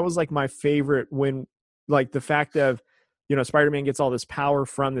that was like my favorite when like the fact of Spider-Man gets all this power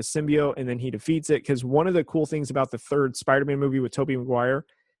from the symbiote and then he defeats it. Because one of the cool things about the third Spider-Man movie with Tobey Maguire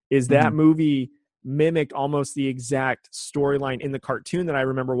is that movie mimicked almost the exact storyline in the cartoon that I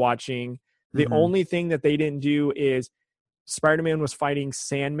remember watching. The only thing that they didn't do is Spider-Man was fighting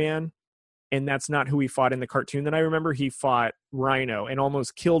Sandman, and that's not who he fought in the cartoon that I remember. He fought Rhino and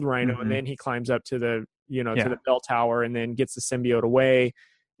almost killed Rhino, and then he climbs up to the to the bell tower and then gets the symbiote away.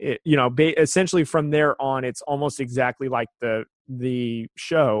 Essentially from there on, it's almost exactly like the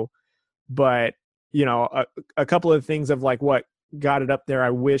show, but a couple of things of like what got it up there, I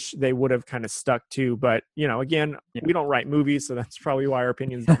wish they would have kind of stuck to. But again, we don't write movies, so that's probably why our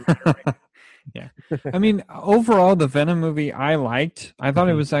opinions don't matter, right? Yeah. I mean, overall, the Venom movie I liked. I thought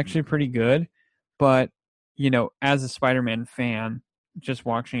it was actually pretty good. But, as a Spider-Man fan, just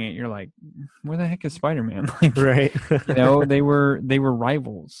watching it, you're like, where the heck is Spider-Man? Like, right. They were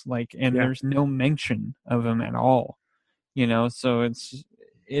rivals. Like, and there's no mention of him at all. So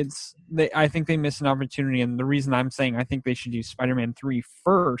I think they missed an opportunity. And the reason I'm saying I think they should do Spider-Man 3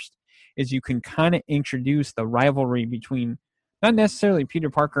 first is you can kind of introduce the rivalry between not necessarily Peter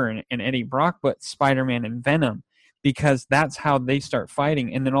Parker and Eddie Brock, but Spider-Man and Venom, because that's how they start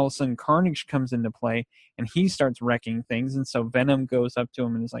fighting. And then all of a sudden Carnage comes into play and he starts wrecking things. And so Venom goes up to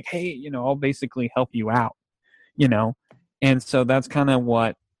him and is like, hey, I'll basically help you out, And so that's kind of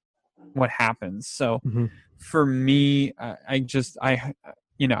what happens. So for me, I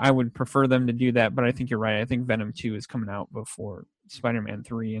would prefer them to do that, but I think you're right. I think Venom 2 is coming out before Spider-Man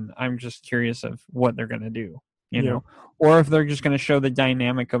 3, and I'm just curious of what they're going to do. Or if they're just going to show the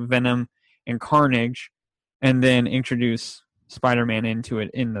dynamic of Venom and Carnage and then introduce Spider-Man into it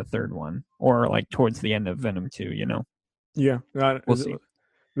in the third one, or like towards the end of Venom 2, Yeah, We'll see.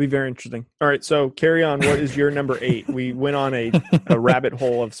 be very interesting. All right, so carry on. What is your number 8? We went on a rabbit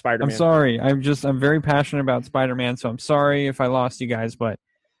hole of I'm Spider-Man. sorry. I'm very passionate about Spider-Man, so I'm sorry if I lost you guys, but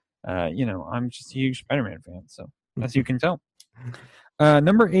I'm just a huge Spider-Man fan, so as you can tell.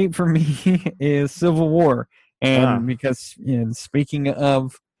 Number 8 for me is Civil War. And because speaking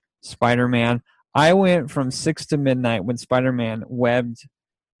of Spider-Man, I went from 6 to midnight when Spider-Man webbed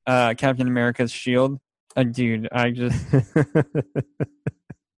Captain America's shield. Dude, I just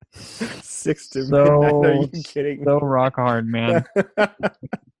 6 to midnight. Are you kidding? So rock hard, man.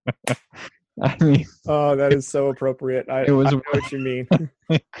 I mean, oh, that is so appropriate. I know what you mean.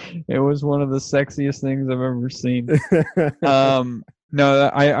 It was one of the sexiest things I've ever seen. No,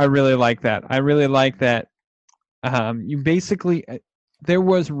 I really like that. I really like that. You basically, there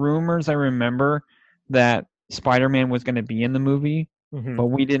was rumors, I remember, that Spider-Man was going to be in the movie, but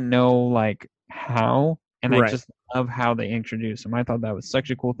we didn't know like how. And I just love how they introduced him. I thought that was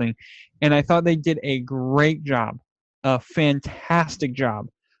such a cool thing. And I thought they did a great job, a fantastic job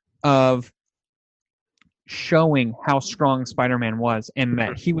of showing how strong Spider-Man was and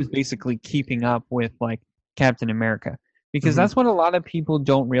that he was basically keeping up with like Captain America. Because that's what a lot of people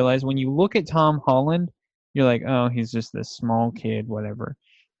don't realize. When you look at Tom Holland, you're like, oh, he's just this small kid, whatever.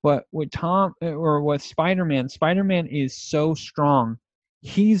 But with Spider-Man, Spider-Man is so strong.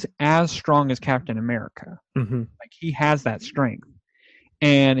 He's as strong as Captain America. Like he has that strength.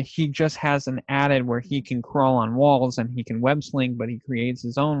 And he just has an added where he can crawl on walls and he can web sling, but he creates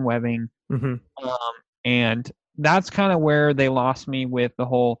his own webbing. And that's kind of where they lost me with the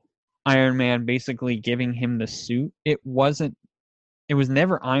whole Iron Man basically giving him the suit. It was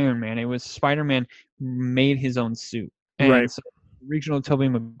never Iron Man. It was Spider-Man made his own suit. And so the original Tobey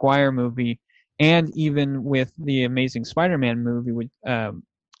Maguire movie, and even with the Amazing Spider-Man movie with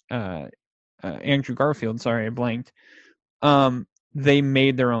Andrew Garfield, sorry, I blanked. They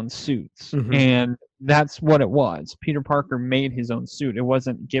made their own suits. And that's what it was. Peter Parker made his own suit. It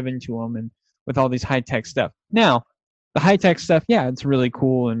wasn't given to him and with all these high-tech stuff. Now, the high-tech stuff, yeah, it's really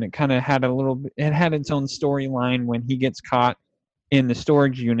cool, and it kind of had it had its own storyline when he gets caught in the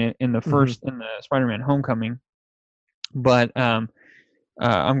storage unit in the in the Spider-Man Homecoming. But I'm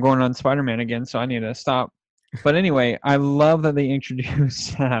going on Spider-Man again, so I need to stop. But anyway, I love that they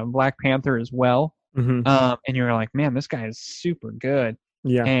introduced Black Panther as well. And you're like, man, this guy is super good.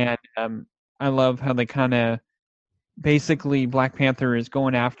 Yeah. And I love how they kind of basically Black Panther is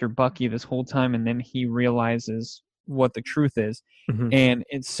going after Bucky this whole time, and then he realizes what the truth is. And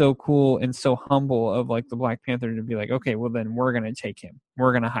it's so cool and so humble of like the Black Panther to be like, okay, well then we're going to take him.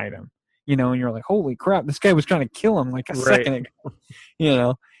 We're going to hide him. And you're like, holy crap, this guy was trying to kill him like a second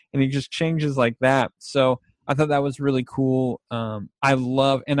ago. And he just changes like that. So I thought that was really cool. I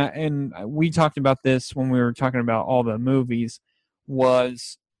love, and we talked about this when we were talking about all the movies,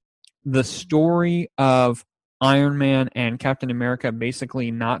 was the story of Iron Man and Captain America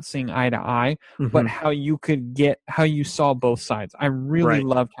basically not seeing eye to eye, but how you saw both sides. I really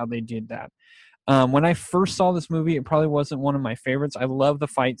loved how they did that. When I first saw this movie, it probably wasn't one of my favorites. I love the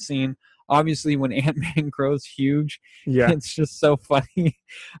fight scene. Obviously, when Ant-Man grows huge, it's just so funny.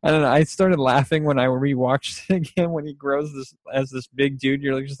 I don't know. I started laughing when I rewatched it again when he grows as this big dude.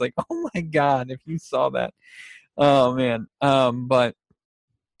 You're just like, oh my God, if you saw that. Oh, man.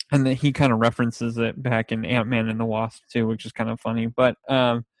 And then he kind of references it back in Ant-Man and the Wasp too, which is kind of funny. But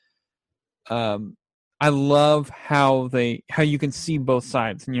I love how you can see both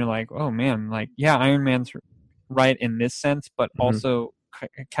sides, and you're like, oh man, like yeah, Iron Man's right in this sense, but also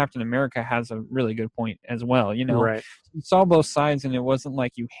Captain America has a really good point as well. You saw both sides, and it wasn't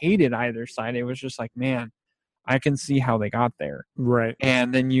like you hated either side. It was just like, man, I can see how they got there.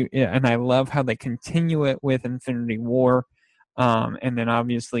 And then and I love how they continue it with Infinity War. And then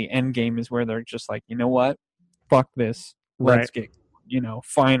obviously Endgame is where they're just like, you know what? Fuck this. Let's get,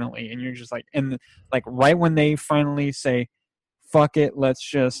 finally. And you're just like, and like right when they finally say, fuck it,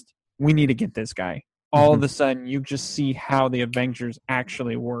 we need to get this guy. All of a sudden you just see how the Avengers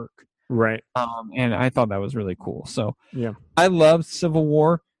actually work. And I thought that was really cool. So yeah, I loved Civil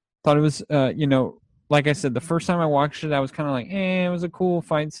War. Thought it was, like I said, the first time I watched it, I was kind of like, it was a cool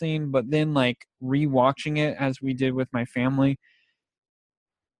fight scene. But then, like, rewatching it as we did with my family,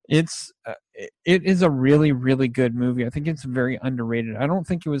 it is a really, really good movie. I think it's very underrated. I don't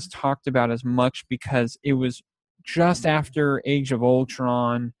think it was talked about as much because it was just after Age of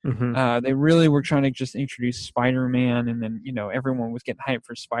Ultron. They really were trying to just introduce Spider-Man, and then, everyone was getting hyped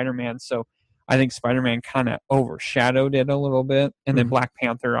for Spider-Man. So I think Spider-Man kind of overshadowed it a little bit, and then Black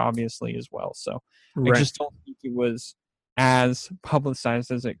Panther obviously as well. So I just don't think it was as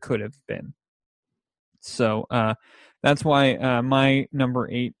publicized as it could have been. So that's why my number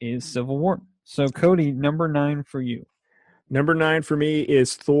 8 is Civil War. So Cody, number 9 for you. Number 9 for me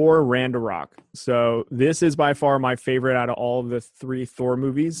is Thor Ragnarok. So this is by far my favorite out of all of the 3 Thor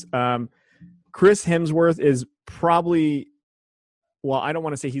movies. Chris Hemsworth is probably, well, I don't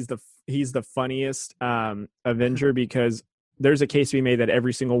want to say he's the funniest Avenger, because there's a case to be made that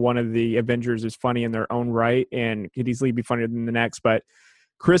every single one of the Avengers is funny in their own right and could easily be funnier than the next. But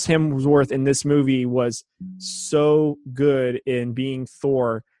Chris Hemsworth in this movie was so good in being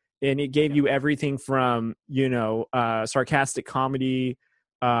Thor. And it gave you everything from, sarcastic comedy,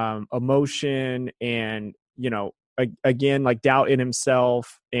 emotion, and, again, like doubt in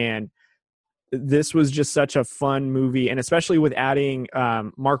himself. And this was just such a fun movie. And especially with adding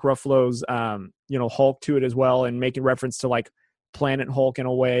Mark Ruffalo's, Hulk to it as well, and making reference to like Planet Hulk in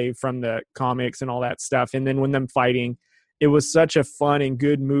a way from the comics and all that stuff. And then when them fighting, it was such a fun and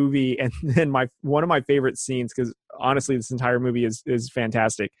good movie. And then one of my favorite scenes, because honestly, this entire movie is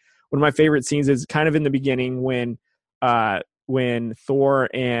fantastic. One of my favorite scenes is kind of in the beginning when Thor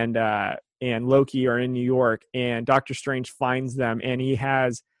and Loki are in New York, and Doctor Strange finds them, and he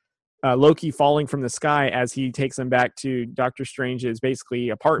has Loki falling from the sky as he takes them back to Doctor Strange's basically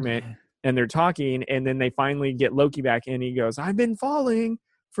apartment, and they're talking, and then they finally get Loki back, and he goes, "I've been falling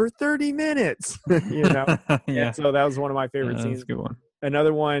for 30 minutes." Yeah. And so that was one of my favorite scenes. That's a good one.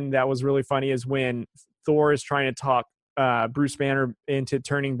 Another one that was really funny is when Thor is trying to talk Bruce Banner into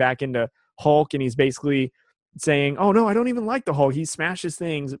turning back into Hulk, and he's basically saying, "Oh no, I don't even like the Hulk. He smashes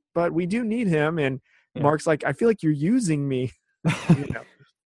things, but we do need him." And Mark's like, "I feel like you're using me."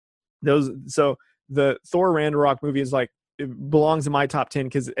 So the Thor Ragnarok movie is like, it belongs in my top 10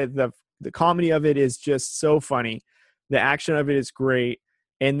 because the comedy of it is just so funny. The action of it is great.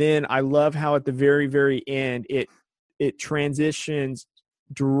 And then I love how at the very, very end, it transitions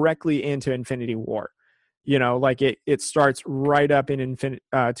directly into Infinity War. Like it starts right up in to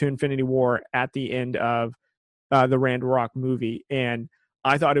Infinity War at the end of the Ragnarok movie. And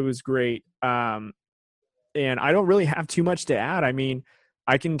I thought it was great. And I don't really have too much to add. I mean,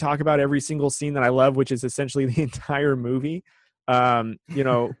 I can talk about every single scene that I love, which is essentially the entire movie. I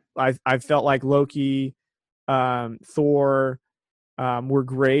felt like Loki, Thor were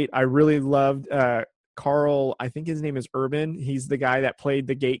great. I really loved Carl, I think his name is Urban. He's the guy that played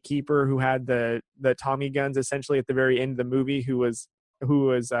the gatekeeper who had the Tommy guns essentially at the very end of the movie, who was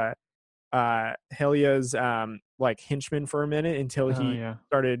Helia's like henchman for a minute until he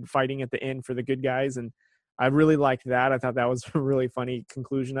started fighting at the end for the good guys. And I really liked that. I thought that was a really funny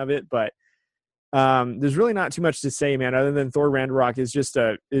conclusion of it. But there's really not too much to say, man, other than Thor Ragnarok is just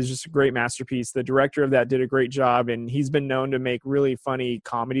a great masterpiece. The director of that did a great job, and he's been known to make really funny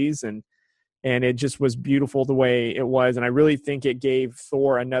comedies, and it just was beautiful the way it was. And I really think it gave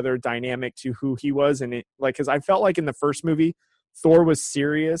Thor another dynamic to who he was. And it, like, because I felt like in the first movie, Thor was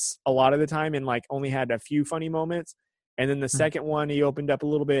serious a lot of the time and like only had a few funny moments. And then the second one, he opened up a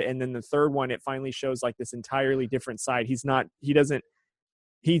little bit. And then the third one, it finally shows like this entirely different side. He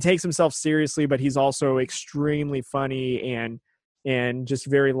takes himself seriously, but he's also extremely funny and just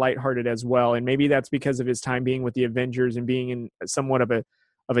very lighthearted as well. And maybe that's because of his time being with the Avengers and being in somewhat of a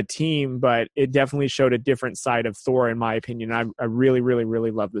team, but it definitely showed a different side of Thor, in my opinion. I really, really,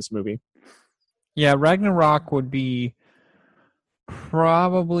 really love this movie. Yeah, Ragnarok would be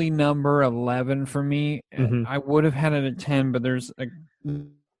probably number 11 for me. Mm-hmm. I would have had it at 10, but there's it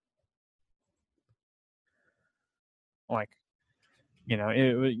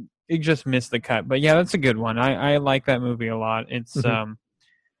just missed the cut. But yeah, that's a good one. I like that movie a lot. It's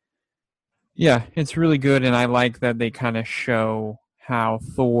it's really good, and I like that they kind of show how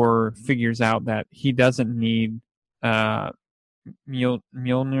Thor figures out that he doesn't need Mjolnir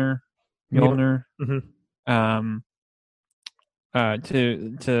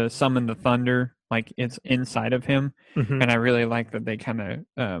to summon the thunder. Like, it's inside of him. And I really like that they kind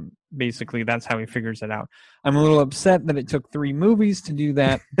of basically that's how he figures it out. I'm a little upset that it took 3 movies to do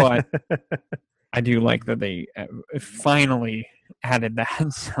that, but I do like that they finally added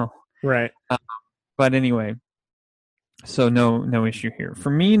that. So right. But anyway, so no issue here. For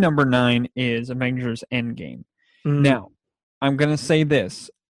me, number 9 is Avengers Endgame. Now, I'm going to say this.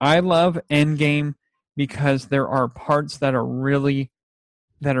 I love Endgame because there are parts that are really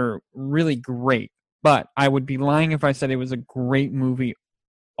great. But I would be lying if I said it was a great movie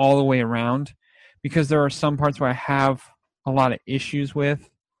all the way around, because there are some parts where I have a lot of issues with.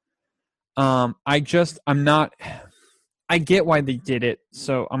 I get why they did it,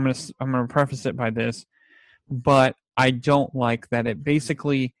 so I'm gonna preface it by this, but I don't like that it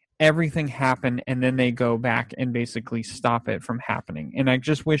basically everything happened and then they go back and basically stop it from happening. And I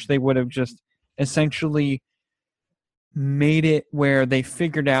just wish they would have just essentially made it where they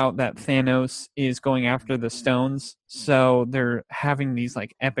figured out that Thanos is going after the stones, so they're having these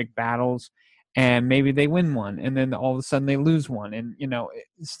like epic battles, and maybe they win one, and then all of a sudden they lose one, and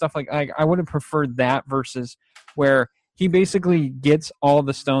stuff like I would have preferred that versus where he basically gets all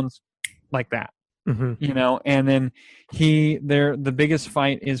the stones like that, and then the biggest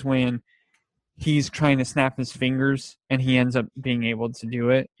fight is when he's trying to snap his fingers and he ends up being able to do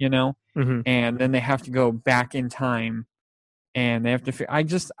it, and then they have to go back in time and they have to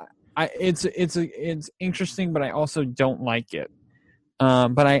it's interesting, but I also don't like it.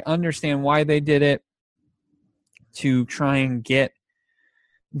 But I understand why they did it, to try and get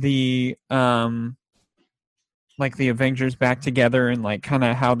the like the Avengers back together, and like kind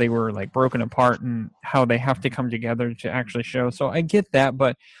of how they were like broken apart and how they have to come together to actually show. So I get that,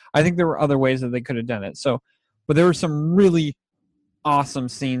 but I think there were other ways that they could have done it. So, but there were some really awesome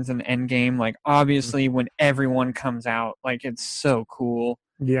scenes in Endgame. Like obviously when everyone comes out, like it's so cool.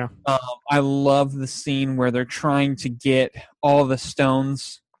 Yeah. I love the scene where they're trying to get all the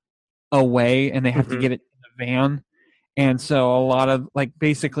stones away and they have to get it in the van. And so a lot of like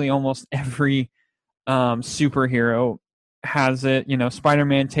basically almost every superhero has it.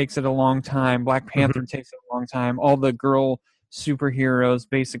 Spider-Man takes it a long time. Black Panther takes it a long time. All the girl superheroes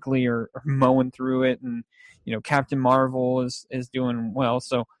basically are mowing through it, and Captain Marvel is doing well.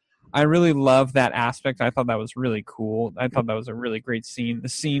 So I really love that aspect. I thought that was really cool. I thought that was a really great scene. The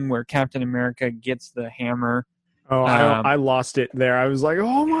scene where Captain America gets the hammer. Oh, I lost it there. I was like,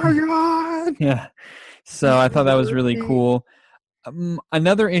 oh my God. Yeah. So I thought that was really cool.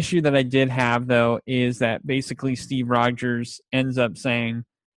 Another issue that I did have, though, is that basically Steve Rogers ends up saying,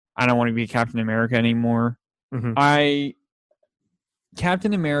 I don't want to be Captain America anymore.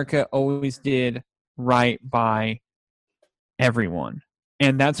 Captain America always did right by everyone,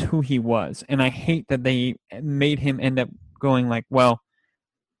 and that's who he was. And I hate that they made him end up going like, well,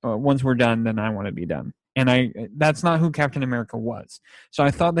 once we're done, then I want to be done. And that's not who Captain America was. So I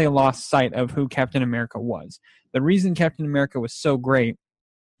thought they lost sight of who Captain America was. The reason Captain America was so great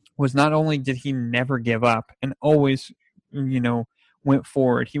was not only did he never give up and always, went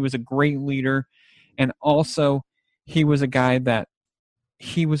forward. He was a great leader, and also he was a guy that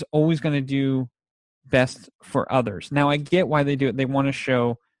he was always going to do best for others. Now I get why they do it. They want to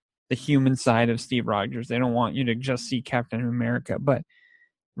show the human side of Steve Rogers. They don't want you to just see Captain America, but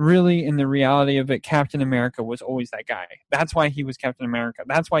really, in the reality of it, Captain America was always that guy. That's why he was Captain America.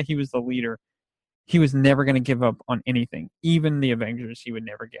 That's why he was the leader. He was never going to give up on anything. Even the Avengers, he would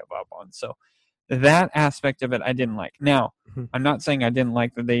never give up on. So that aspect of it, I didn't like. Now, I'm not saying I didn't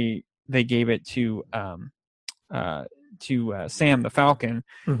like that they gave it to Sam the Falcon.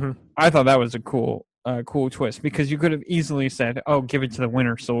 I thought that was a cool twist, because you could have easily said, "Oh, give it to the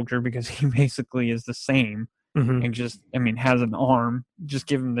Winter Soldier," because he basically is the same. And just, has an arm. Just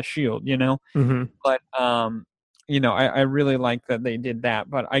give him the shield, But, I really like that they did that.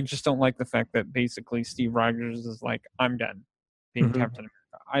 But I just don't like the fact that basically Steve Rogers is like, I'm done being Captain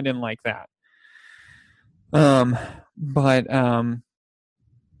America. I didn't like that. But,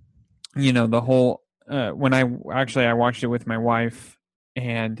 the whole, when I watched it with my wife,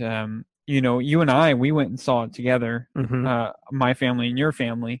 and, you and I, we went and saw it together, my family and your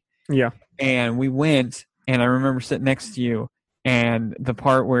family. Yeah. And we went. And I remember sitting next to you, and the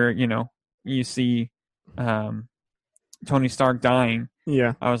part where, you see Tony Stark dying.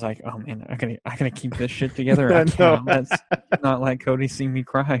 Yeah. I was like, oh man, I gotta keep this shit together. I can't. Let's not let Cody see me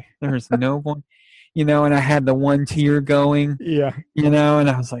cry. There's no one, and I had the one tear going. Yeah. And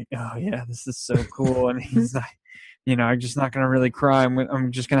I was like, oh yeah, this is so cool. And he's like, I'm just not gonna really cry.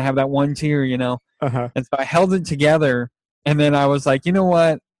 I'm just gonna have that one tear, And so I held it together, and then I was like, you know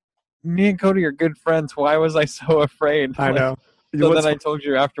what? Me and Cody are good friends. Why was I so afraid? I know. So then I told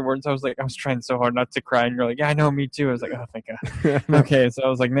you afterwards, I was like, I was trying so hard not to cry. And you're like, yeah, I know, me too. I was like, oh, thank God. Okay. So I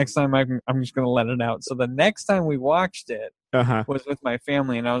was like, next time I'm just going to let it out. So the next time we watched it was with my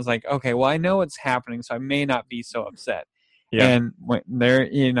family. And I was like, okay, well, I know what's happening, so I may not be so upset. Yeah. And when there,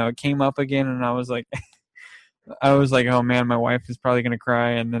 it came up again, and I was like, oh man, my wife is probably going to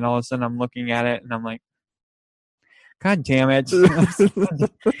cry. And then all of a sudden I'm looking at it and I'm like, God damn it.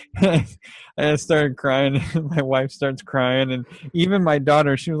 I started crying. My wife starts crying. And even my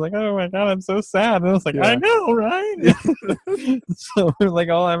daughter, she was like, oh my God, I'm so sad. And I was like, I know, right? So we're like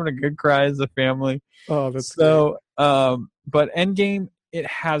all having a good cry as a family. Oh, that's so but Endgame, it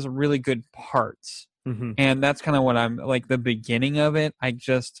has really good parts. And that's kind of what I'm like, the beginning of it.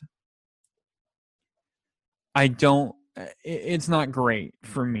 It's not great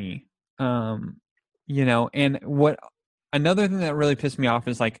for me. And what another thing that really pissed me off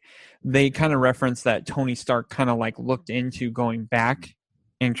is like they kind of reference that Tony Stark kind of like looked into going back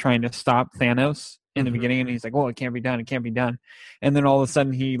and trying to stop Thanos in the beginning, and he's like, "Well, it can't be done. It can't be done." And then all of a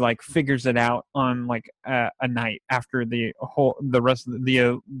sudden, he like figures it out on like a night after the rest of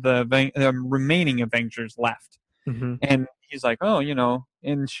the remaining Avengers left, and he's like, "Oh, you know,"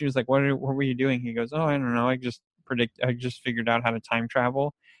 and she was like, "What were you doing?" He goes, "Oh, I don't know. I just figured out how to time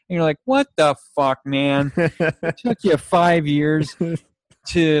travel." And you're like, "What the fuck, man? It took you 5 years."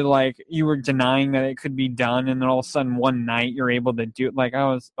 To like you were denying that it could be done, and then all of a sudden one night you're able to do it. Like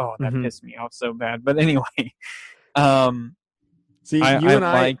that pissed me off so bad. But anyway, see,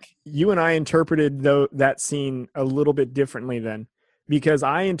 I you and I interpreted that scene a little bit differently then, because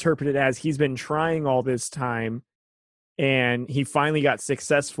I interpreted it as he's been trying all this time, and he finally got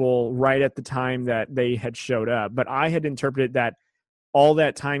successful right at the time that they had showed up. But I had interpreted that all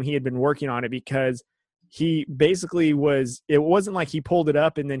that time he had been working on it, because he basically it wasn't like he pulled it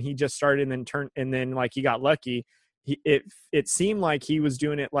up and then he just started and then turned and then like he got lucky. It seemed like he was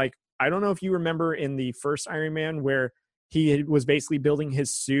doing it like, I don't know if you remember in the first Iron Man where he was basically building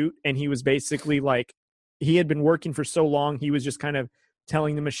his suit, and he was basically like, he had been working for so long, he was just kind of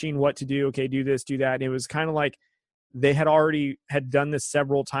telling the machine what to do. Okay, do this, do that. And it was kind of like they had already had done this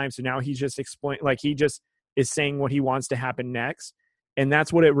several times. So now he's just like he just is saying what he wants to happen next. And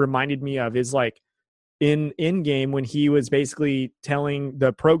that's what it reminded me of, is like, in Endgame, when he was basically telling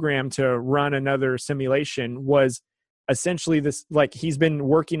the program to run another simulation, was essentially this, like, he's been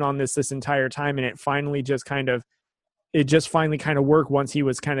working on this entire time, and it just finally kind of worked once he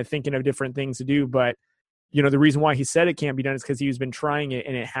was kind of thinking of different things to do. But, you know, the reason why he said it can't be done is because he's been trying it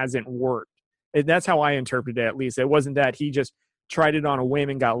and it hasn't worked. That's how I interpreted it, at least. It wasn't that he just tried it on a whim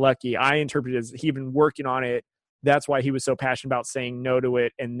and got lucky. I interpreted it as he'd been working on it. That's why he was so passionate about saying no to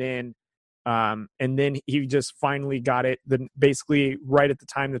it. And then he just finally got it basically right at the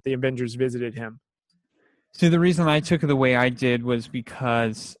time that the Avengers visited him. See, the reason I took it the way I did was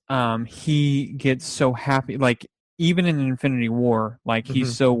because he gets so happy, like even in Infinity War, like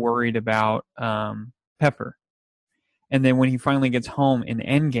he's so worried about Pepper, and then when he finally gets home in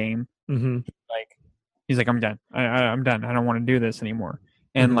Endgame, he's like, "I'm done. I'm done. I don't want to do this anymore."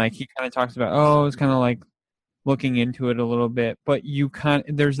 And like he kind of talks about, it's kind of like looking into it a little bit, but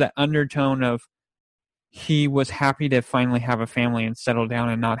there's that undertone of he was happy to finally have a family and settle down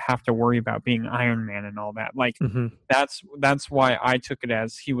and not have to worry about being Iron Man and all that. Like that's why I took it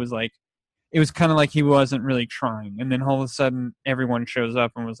as he was like, it was kind of like he wasn't really trying, and then all of a sudden everyone shows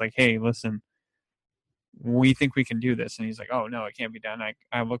up and was like, "Hey, listen, we think we can do this," and he's like, "Oh no, it can't be done.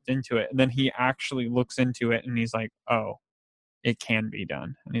 I looked into it," and then he actually looks into it and he's like, "Oh, it can be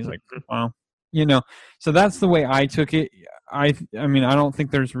done," and he's like, "Well." You know, so that's the way I took it. I mean, I don't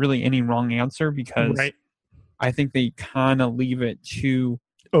think there's really any wrong answer, because I think they kind of leave it too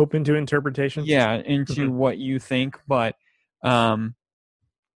open to interpretation. Yeah, into what you think, but and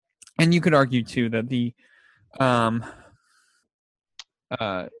you could argue too that the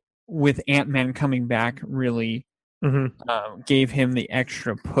with Ant-Man coming back really gave him the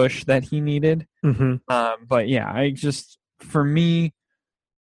extra push that he needed. But yeah, for me,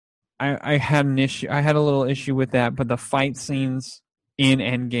 I had an issue. I had a little issue with that, but the fight scenes in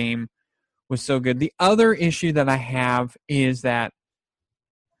Endgame was so good. The other issue that I have is that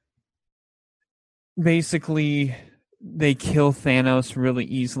basically they kill Thanos really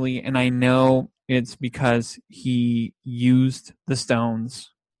easily, and I know it's because he used the stones,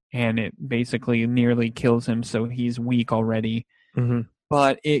 and it basically nearly kills him, so he's weak already.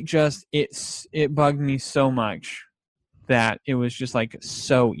 But it bugged me so much that it was just like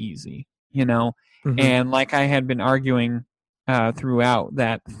so easy, you know? And like I had been arguing throughout,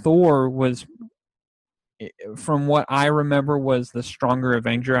 that Thor was, from what I remember, was the stronger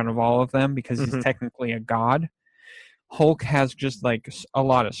Avenger out of all of them, because he's technically a god. Hulk has just like a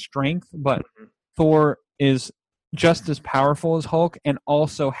lot of strength, but Thor is just as powerful as Hulk and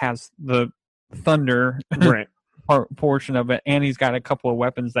also has the thunder portion of it, and he's got a couple of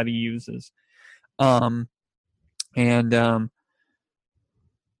weapons that he uses. And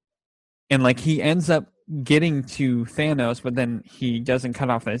like he ends up getting to Thanos, but then he doesn't cut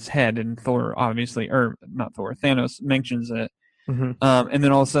off his head, and Thor obviously, or not Thor, Thanos mentions it. And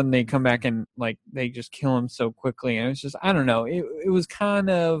then all of a sudden they come back and like they just kill him so quickly, and it's just, I don't know, it was kind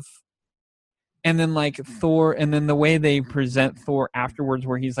of. And then like Thor, and then the way they present Thor afterwards,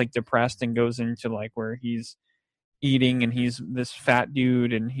 where he's like depressed and goes into like where he's eating and he's this fat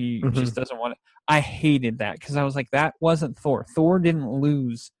dude and he just doesn't want it. I hated that, because I was like, that wasn't Thor. Thor didn't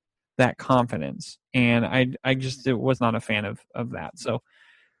lose that confidence, and I just was not a fan of that. So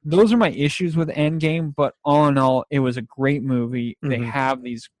those are my issues with Endgame, but all in all, it was a great movie. They Mhm. have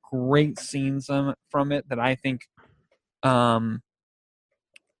these great scenes from it that I think, I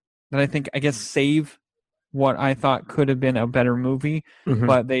guess save what I thought could have been a better movie, Mhm.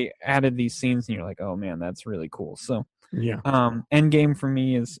 but they added these scenes, and you're like, oh man, that's really cool. So, Yeah. Endgame for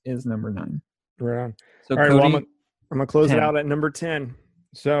me is number 9. Right on. So All right. Well, Cody, I'm gonna close it 10. out at number 10.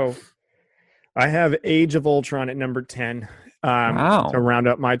 So I have Age of Ultron at number 10 to Wow. round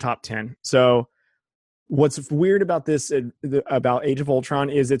up my top 10. So what's weird about this about Age of Ultron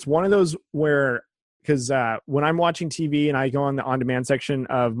is it's one of those where because when I'm watching TV and I go on the on-demand section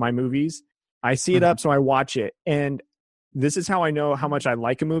of my movies, I see it Mhm. up, so I watch it. And this is how I know how much I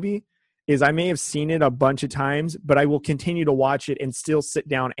like a movie is I may have seen it a bunch of times, but I will continue to watch it and still sit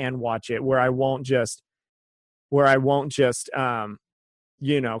down and watch it where I won't just kind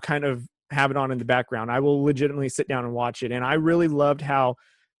of have it on in the background. I will legitimately sit down and watch it. And I really loved how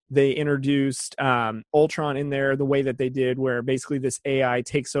they introduced Ultron in there the way that they did, where basically this AI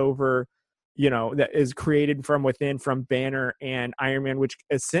takes over, that is created from within from Banner and Iron Man, which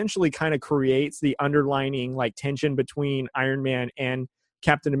essentially kind of creates the underlining like tension between Iron Man and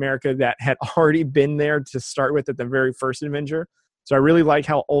Captain America that had already been there to start with at the very first Avenger. So I really like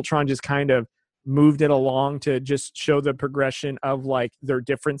how Ultron just kind of moved it along to just show the progression of like their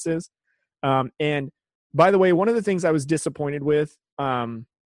differences. And by the way, one of the things I was disappointed with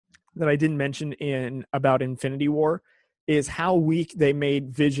that I didn't mention in about Infinity War is how weak they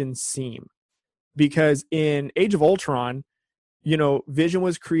made Vision seem. Because in Age of Ultron, Vision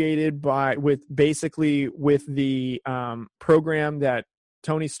was created with the program that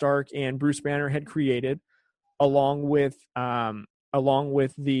Tony Stark and Bruce Banner had created, along with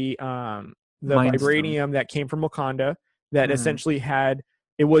the Mind Stone. vibranium that came from Wakanda that Mhm. essentially had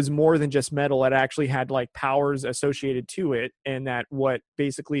it was more than just metal. It actually had like powers associated to it, and that what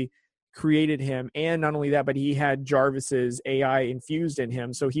basically created him. And not only that, but he had Jarvis's AI infused in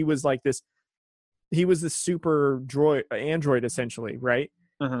him, so he was like this. He was this super android essentially, right?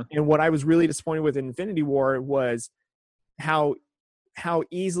 Uh-huh. And what I was really disappointed with Infinity War was how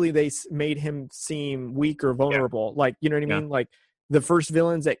easily they made him seem weak or Yeah. vulnerable. Like, you know what I Yeah. mean? Like the first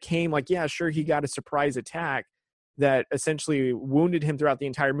villains that came, like, yeah, sure, he got a surprise attack that essentially wounded him throughout the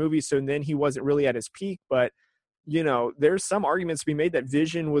entire movie. So then he wasn't really at his peak. But, there's some arguments to be made that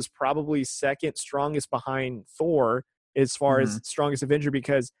Vision was probably second strongest behind Thor as far as Mhm. strongest Avenger,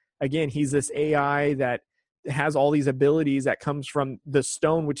 because, again, he's this AI that has all these abilities that comes from the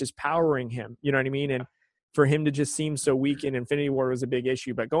stone, which is powering him. You know what I mean? And for him to just seem so weak in Infinity War was a big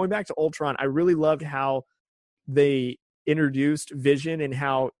issue. But going back to Ultron, I really loved how they introduced Vision and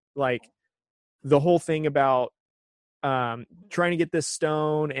how like the whole thing about trying to get this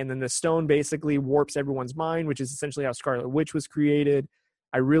stone, and then the stone basically warps everyone's mind, which is essentially how Scarlet Witch was created.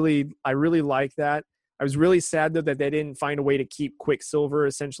 I really like that. I was really sad though that they didn't find a way to keep Quicksilver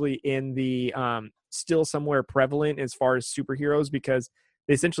essentially in the still somewhere prevalent as far as superheroes, because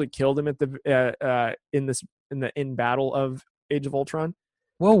they essentially killed him at the in battle of Age of Ultron.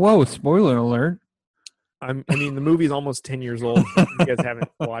 Whoa, whoa! Spoiler alert. I mean, the movie's almost 10 years old. If you guys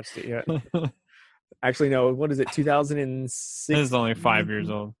haven't watched it yet. Actually, no. What is it? This is 2006. only 5 years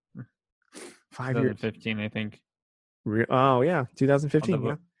old. 5 years. 2015, I think. Oh yeah, 2015.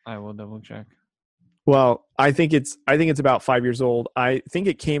 Yeah. I will double check. Well, I think it's about 5 years old. I think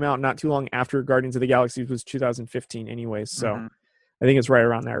it came out not too long after Guardians of the Galaxy was 2015, anyways. So Mhm. I think it's right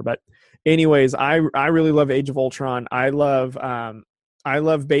around there. But anyways, I really love Age of Ultron. I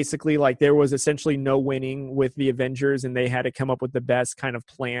love basically like there was essentially no winning with the Avengers, and they had to come up with the best kind of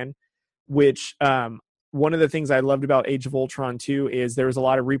plan. Which one of the things I loved about Age of Ultron too is there was a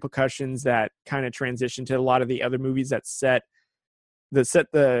lot of repercussions that kind of transitioned to a lot of the other movies that set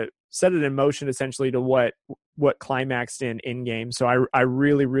it in motion essentially to what climaxed in Endgame. So I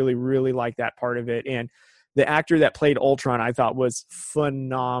really really really like that part of it. And the actor that played Ultron I thought was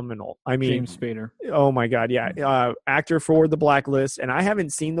phenomenal. I mean, James Spader. oh my god, yeah. Actor for The Blacklist, and I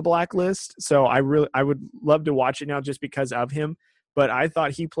haven't seen The Blacklist, so I would love to watch it now just because of him. But I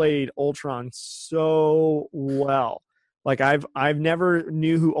thought he played Ultron so well. Like I've never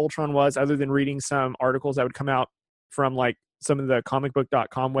knew who Ultron was other than reading some articles that would come out from like some of the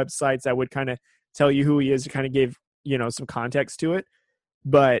comicbook.com websites that would kind of tell you who he is to kind of give, some context to it.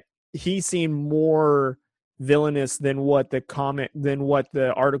 But he seemed more villainous than what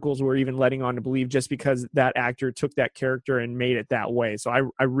the articles were even letting on to believe, just because that actor took that character and made it that way. So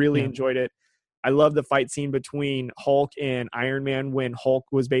I really Yeah. enjoyed it. I love the fight scene between Hulk and Iron Man when Hulk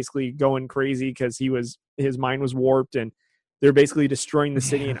was basically going crazy because his mind was warped, and they're basically destroying the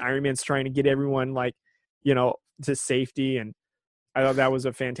city, Yeah. and Iron Man's trying to get everyone like, to safety. And I thought that was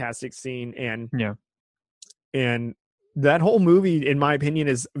a fantastic scene, Yeah. and that whole movie, in my opinion,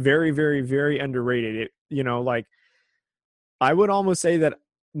 is very, very, very underrated. It, like, I would almost say that,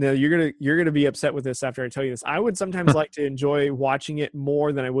 no, you're gonna be upset with this after I tell you this. I would sometimes like to enjoy watching it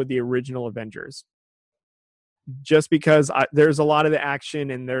more than I would the original Avengers, just because there's a lot of the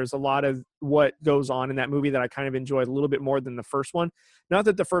action and there's a lot of what goes on in that movie that I kind of enjoy a little bit more than the first one. Not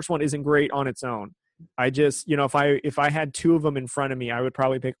that the first one isn't great on its own. I just, if I had two of them in front of me, I would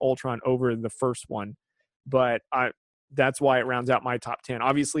probably pick Ultron over the first one. But that's why it rounds out my top 10.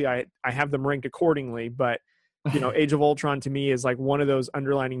 Obviously, I have them ranked accordingly, but Age of Ultron to me is like one of those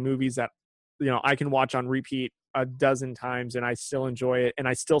underlining movies that I can watch on repeat a dozen times and I still enjoy it, and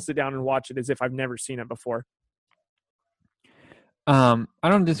I still sit down and watch it as if I've never seen it before. I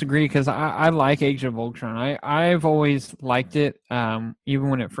don't disagree because I like Age of Ultron. I've always liked it. Even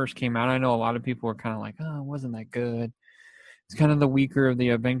when it first came out, I know a lot of people were kind of like, "Oh, it wasn't that good." It's kind of the weaker of the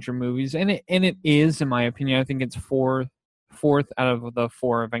Avenger movies, and it is, in my opinion. I think it's fourth out of the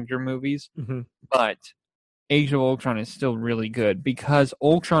 4 Avenger movies. Mm-hmm. But Age of Ultron is still really good because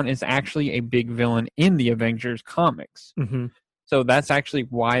Ultron is actually a big villain in the Avengers comics. Mm-hmm. So that's actually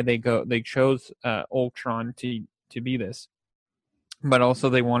why they chose Ultron to be this. But also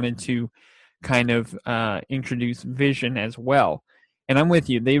they wanted to kind of introduce Vision as well. And I'm with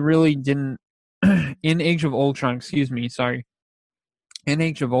you. They really didn't in Age of Ultron. In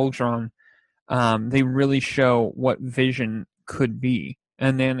Age of Ultron, they really show what Vision could be,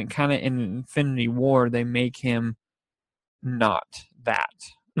 and then kind of in Infinity War they make him not that.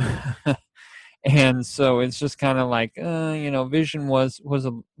 And so it's just kind of like, Vision was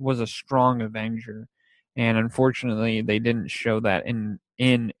a strong Avenger, and unfortunately they didn't show that in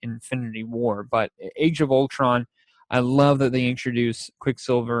Infinity War. But Age of Ultron, I love that they introduced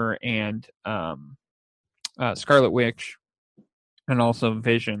Quicksilver and Scarlet Witch, and also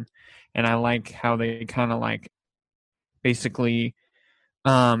Vision, and I like how they kind of like basically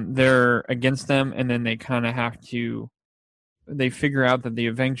they're against them, and then they kind of they figure out that the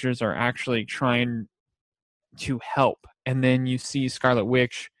Avengers are actually trying to help. And then you see Scarlet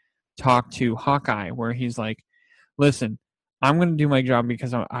Witch talk to Hawkeye, where he's like, listen, I'm going to do my job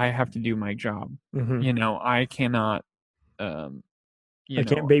because I have to do my job. Mm-hmm. I cannot, I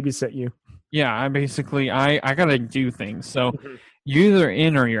can't babysit you. Yeah, I got to do things. So Mm-hmm. you're either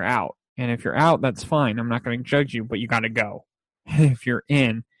in or you're out. And if you're out, that's fine. I'm not going to judge you, but you got to go. If you're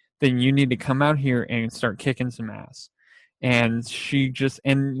in, then you need to come out here and start kicking some ass. And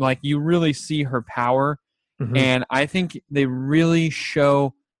you really see her power. Mm-hmm. And I think they really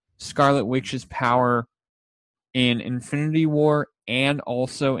show Scarlet Witch's power in Infinity War and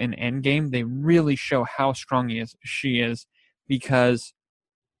also in Endgame. They really show how strong she is, because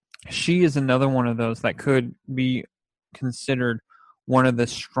she is another one of those that could be considered one of the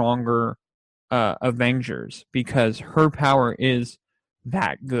stronger Avengers, because her power is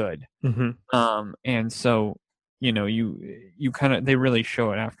that good. Mm-hmm. And so, you kind of, they really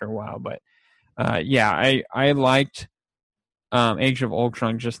show it after a while. But I liked Age of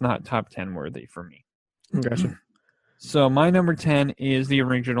Ultron, just not top 10 worthy for me. Gotcha. So my number 10 is the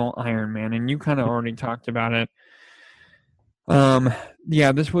original Iron Man, and you kind of already talked about it.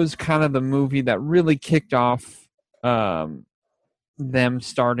 This was kind of the movie that really kicked off them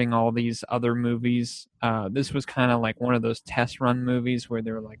starting all these other movies. This was kind of like one of those test run movies where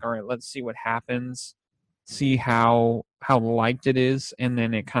they were like, all right, let's see what happens, see how liked it is, and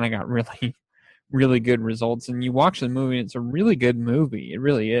then it kind of got really, really good results. And you watch the movie, it's a really good movie. It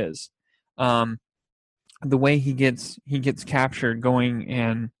really is. The way he gets captured, going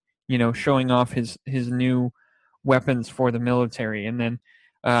and showing off his new weapons for the military, and then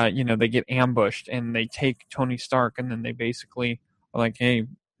they get ambushed and they take Tony Stark, and then they basically are like, hey,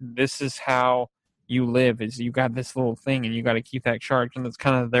 this is how you live, is you got this little thing and you got to keep that charged. And that's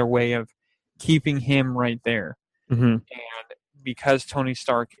kind of their way of keeping him right there. Mm-hmm. And because Tony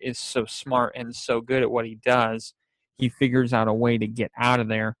Stark is so smart and so good at what he does, he figures out a way to get out of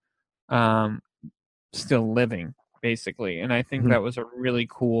there still living, basically. And I think Mm-hmm. that was a really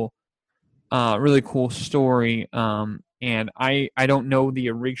cool story. And I don't know the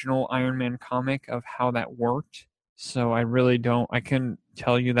original Iron Man comic of how that worked, so I really don't. I couldn't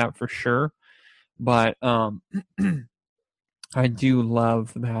tell you that for sure, but I do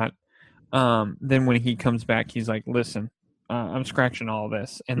love that. Then when he comes back, he's like, "Listen, I'm scratching all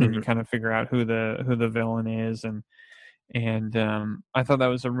this," and then you kind of figure out who the villain is, and I thought that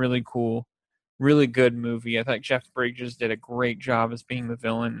was a really cool, really good movie. I thought Jeff Bridges did a great job as being the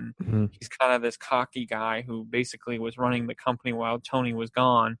villain. Mm-hmm. He's kind of this cocky guy who basically was running the company while Tony was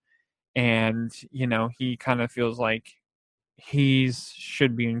gone, and he kind of feels like he's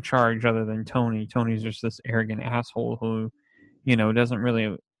should be in charge other than Tony. Tony's just this arrogant asshole who,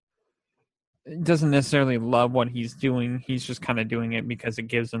 doesn't necessarily love what he's doing. He's just kind of doing it because it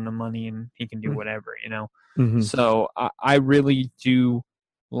gives him the money and he can do whatever, Mm-hmm. So I really do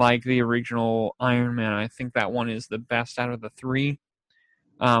like the original Iron Man. I think that one is the best out of the three.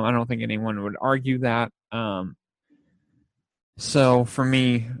 I don't think anyone would argue that. So for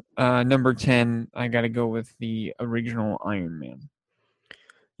me, number 10, I got to go with the original Iron Man.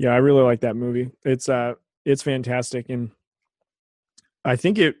 Yeah, I really like that movie. It's fantastic, and I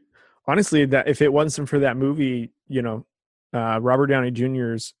think honestly, that if it wasn't for that movie, Robert Downey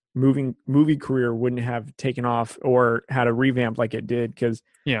Jr.'s movie career wouldn't have taken off or had a revamp like it did, because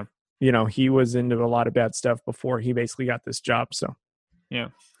he was into a lot of bad stuff before he basically got this job. So yeah,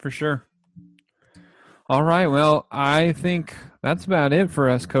 for sure. All right, well, I think that's about it for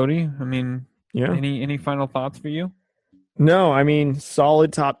us, Cody. I mean, any final thoughts for you? No, I mean,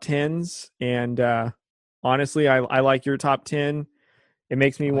 solid top 10s, and honestly, I like your top 10. It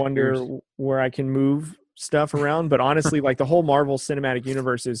makes me wonder where I can move stuff around, but honestly, like the whole Marvel Cinematic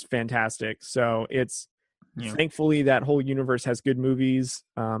Universe is fantastic. So it's thankfully that whole universe has good movies.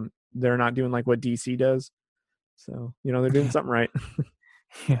 They're not doing like what DC does. So, they're doing something right.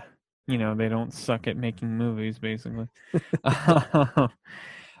 Yeah. They don't suck at making movies, basically. I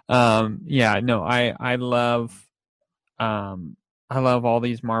love all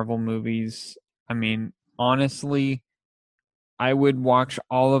these Marvel movies. I mean, honestly, I would watch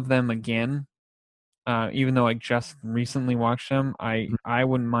all of them again. Even though I just recently watched them, I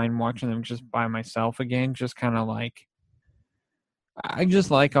wouldn't mind watching them just by myself again. Just kind of like, I just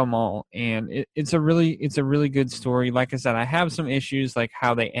like them all, and it's a really good story. Like I said, I have some issues like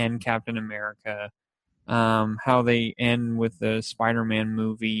how they end Captain America, how they end with the Spider-Man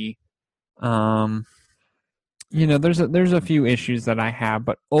movie. There's a few issues that I have,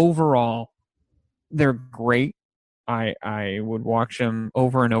 but overall, they're great. I would watch them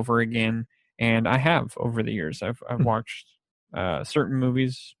over and over again, and I have over the years. I've watched certain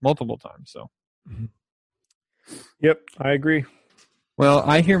movies multiple times. So, yep, I agree. Well,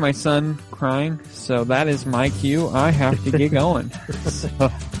 I hear my son crying, so that is my cue. I have to get going. So,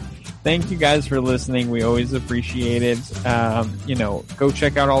 thank you guys for listening. We always appreciate it. Go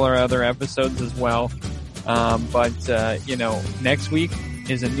check out all our other episodes as well. Next week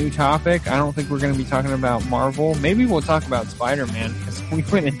is a new topic. I don't think we're going to be talking about Marvel. Maybe we'll talk about Spider-Man because we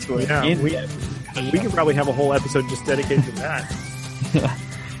went into it. Yeah, we can probably have a whole episode just dedicated to that. Yeah.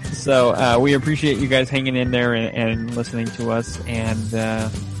 So we appreciate you guys hanging in there and listening to us. And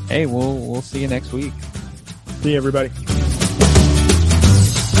hey, we'll see you next week. See you, everybody.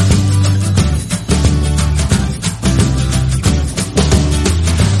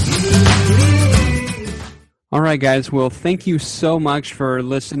 All right, guys. Well, thank you so much for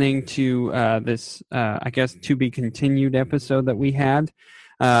listening to this, I guess, to be continued episode that we had.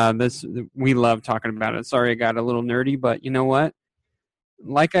 We love talking about it. Sorry, I got a little nerdy, but you know what?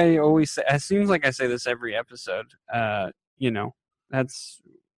 Like I always say, it seems like I say this every episode.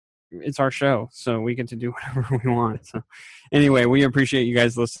 It's our show, so we get to do whatever we want. So, anyway, we appreciate you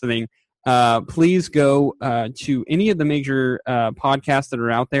guys listening. Please go to any of the major podcasts that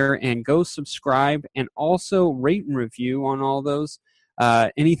are out there and go subscribe, and also rate and review on all those.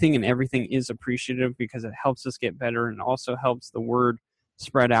 Anything and everything is appreciative because it helps us get better and also helps the word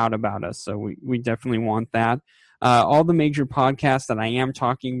spread out about us. So we definitely want that. All the major podcasts that I am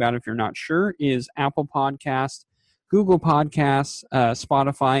talking about, if you're not sure, is Apple Podcasts, Google Podcasts,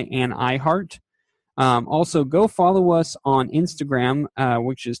 Spotify, and iHeart. Also, go follow us on Instagram,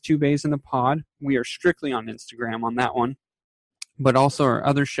 which is 2 Bays in a Pod. We are strictly on Instagram on that one. But also our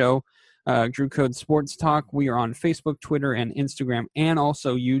other show, Drew Code Sports Talk. We are on Facebook, Twitter, and Instagram, and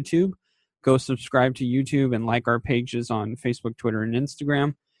also YouTube. Go subscribe to YouTube and like our pages on Facebook, Twitter, and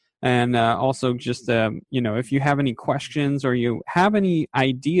Instagram. And also just, if you have any questions or you have any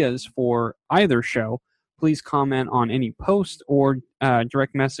ideas for either show, please comment on any post or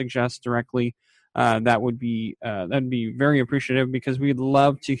direct message us directly. That'd be very appreciative because we'd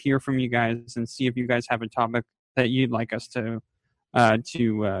love to hear from you guys and see if you guys have a topic that you'd like us to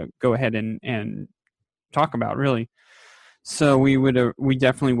go ahead and talk about, really. So we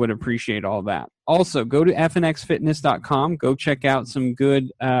definitely would appreciate all that. Also, go to fnxfitness.com. Go check out some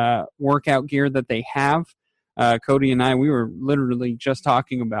good workout gear that they have. Cody and I, we were literally just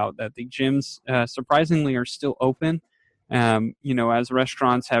talking about that the gyms surprisingly are still open. As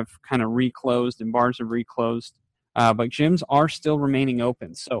restaurants have kind of reclosed and bars have reclosed, but gyms are still remaining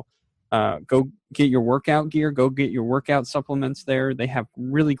open. So go get your workout gear. Go get your workout supplements there. They have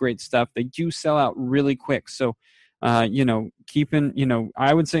really great stuff. They do sell out really quick. So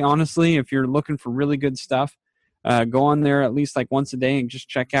I would say honestly, if you're looking for really good stuff, go on there at least like once a day and just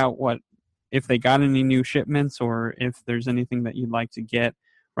check out if they got any new shipments or if there's anything that you'd like to get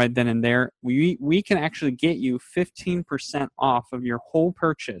right then and there. We can actually get you 15% off of your whole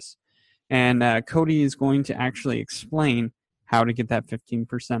purchase. And Cody is going to actually explain how to get that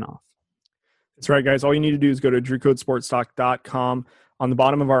 15% off. That's right, guys. All you need to do is go to drewcodesportstalk.com. On the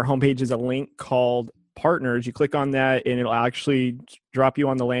bottom of our homepage is a link called Partners. You click on that, and it'll actually drop you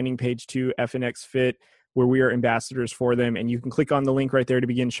on the landing page to FNX Fit, where we are ambassadors for them. And you can click on the link right there to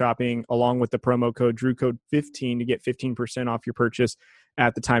begin shopping, along with the promo code DrewCode15 to get 15% off your purchase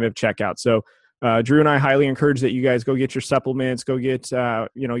at the time of checkout. So Drew and I highly encourage that you guys go get your supplements, go get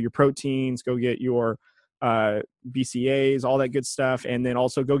your proteins, go get your BCAAs, all that good stuff, and then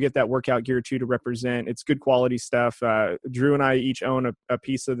also go get that workout gear too to represent. It's good quality stuff. Drew and I each own a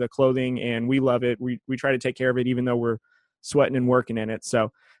piece of the clothing, and we love it. We try to take care of it, even though we're sweating and working in it.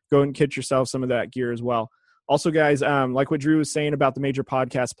 So go and get yourself some of that gear as well. Also, guys, like what Drew was saying about the major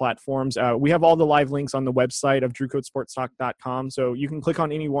podcast platforms, we have all the live links on the website of drewcodesportstalk.com. So you can click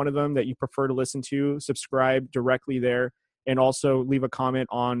on any one of them that you prefer to listen to, subscribe directly there, and also leave a comment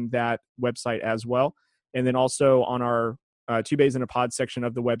on that website as well. And then also on our Two Bays in a Pod section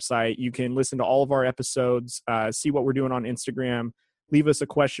of the website, you can listen to all of our episodes, see what we're doing on Instagram, leave us a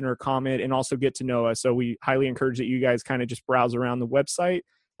question or comment, and also get to know us. So we highly encourage that you guys kind of just browse around the website.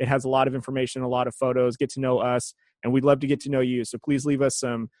 It has a lot of information, a lot of photos, get to know us, and we'd love to get to know you. So please leave us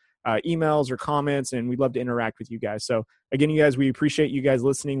some emails or comments, and we'd love to interact with you guys. So again, you guys, we appreciate you guys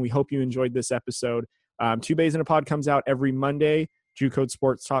listening. We hope you enjoyed this episode. Two Bays in a Pod comes out every Monday. Drew Code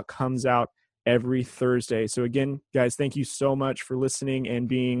Sports Talk comes out every Thursday. So again, guys, thank you so much for listening and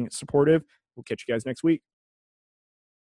being supportive. We'll catch you guys next week.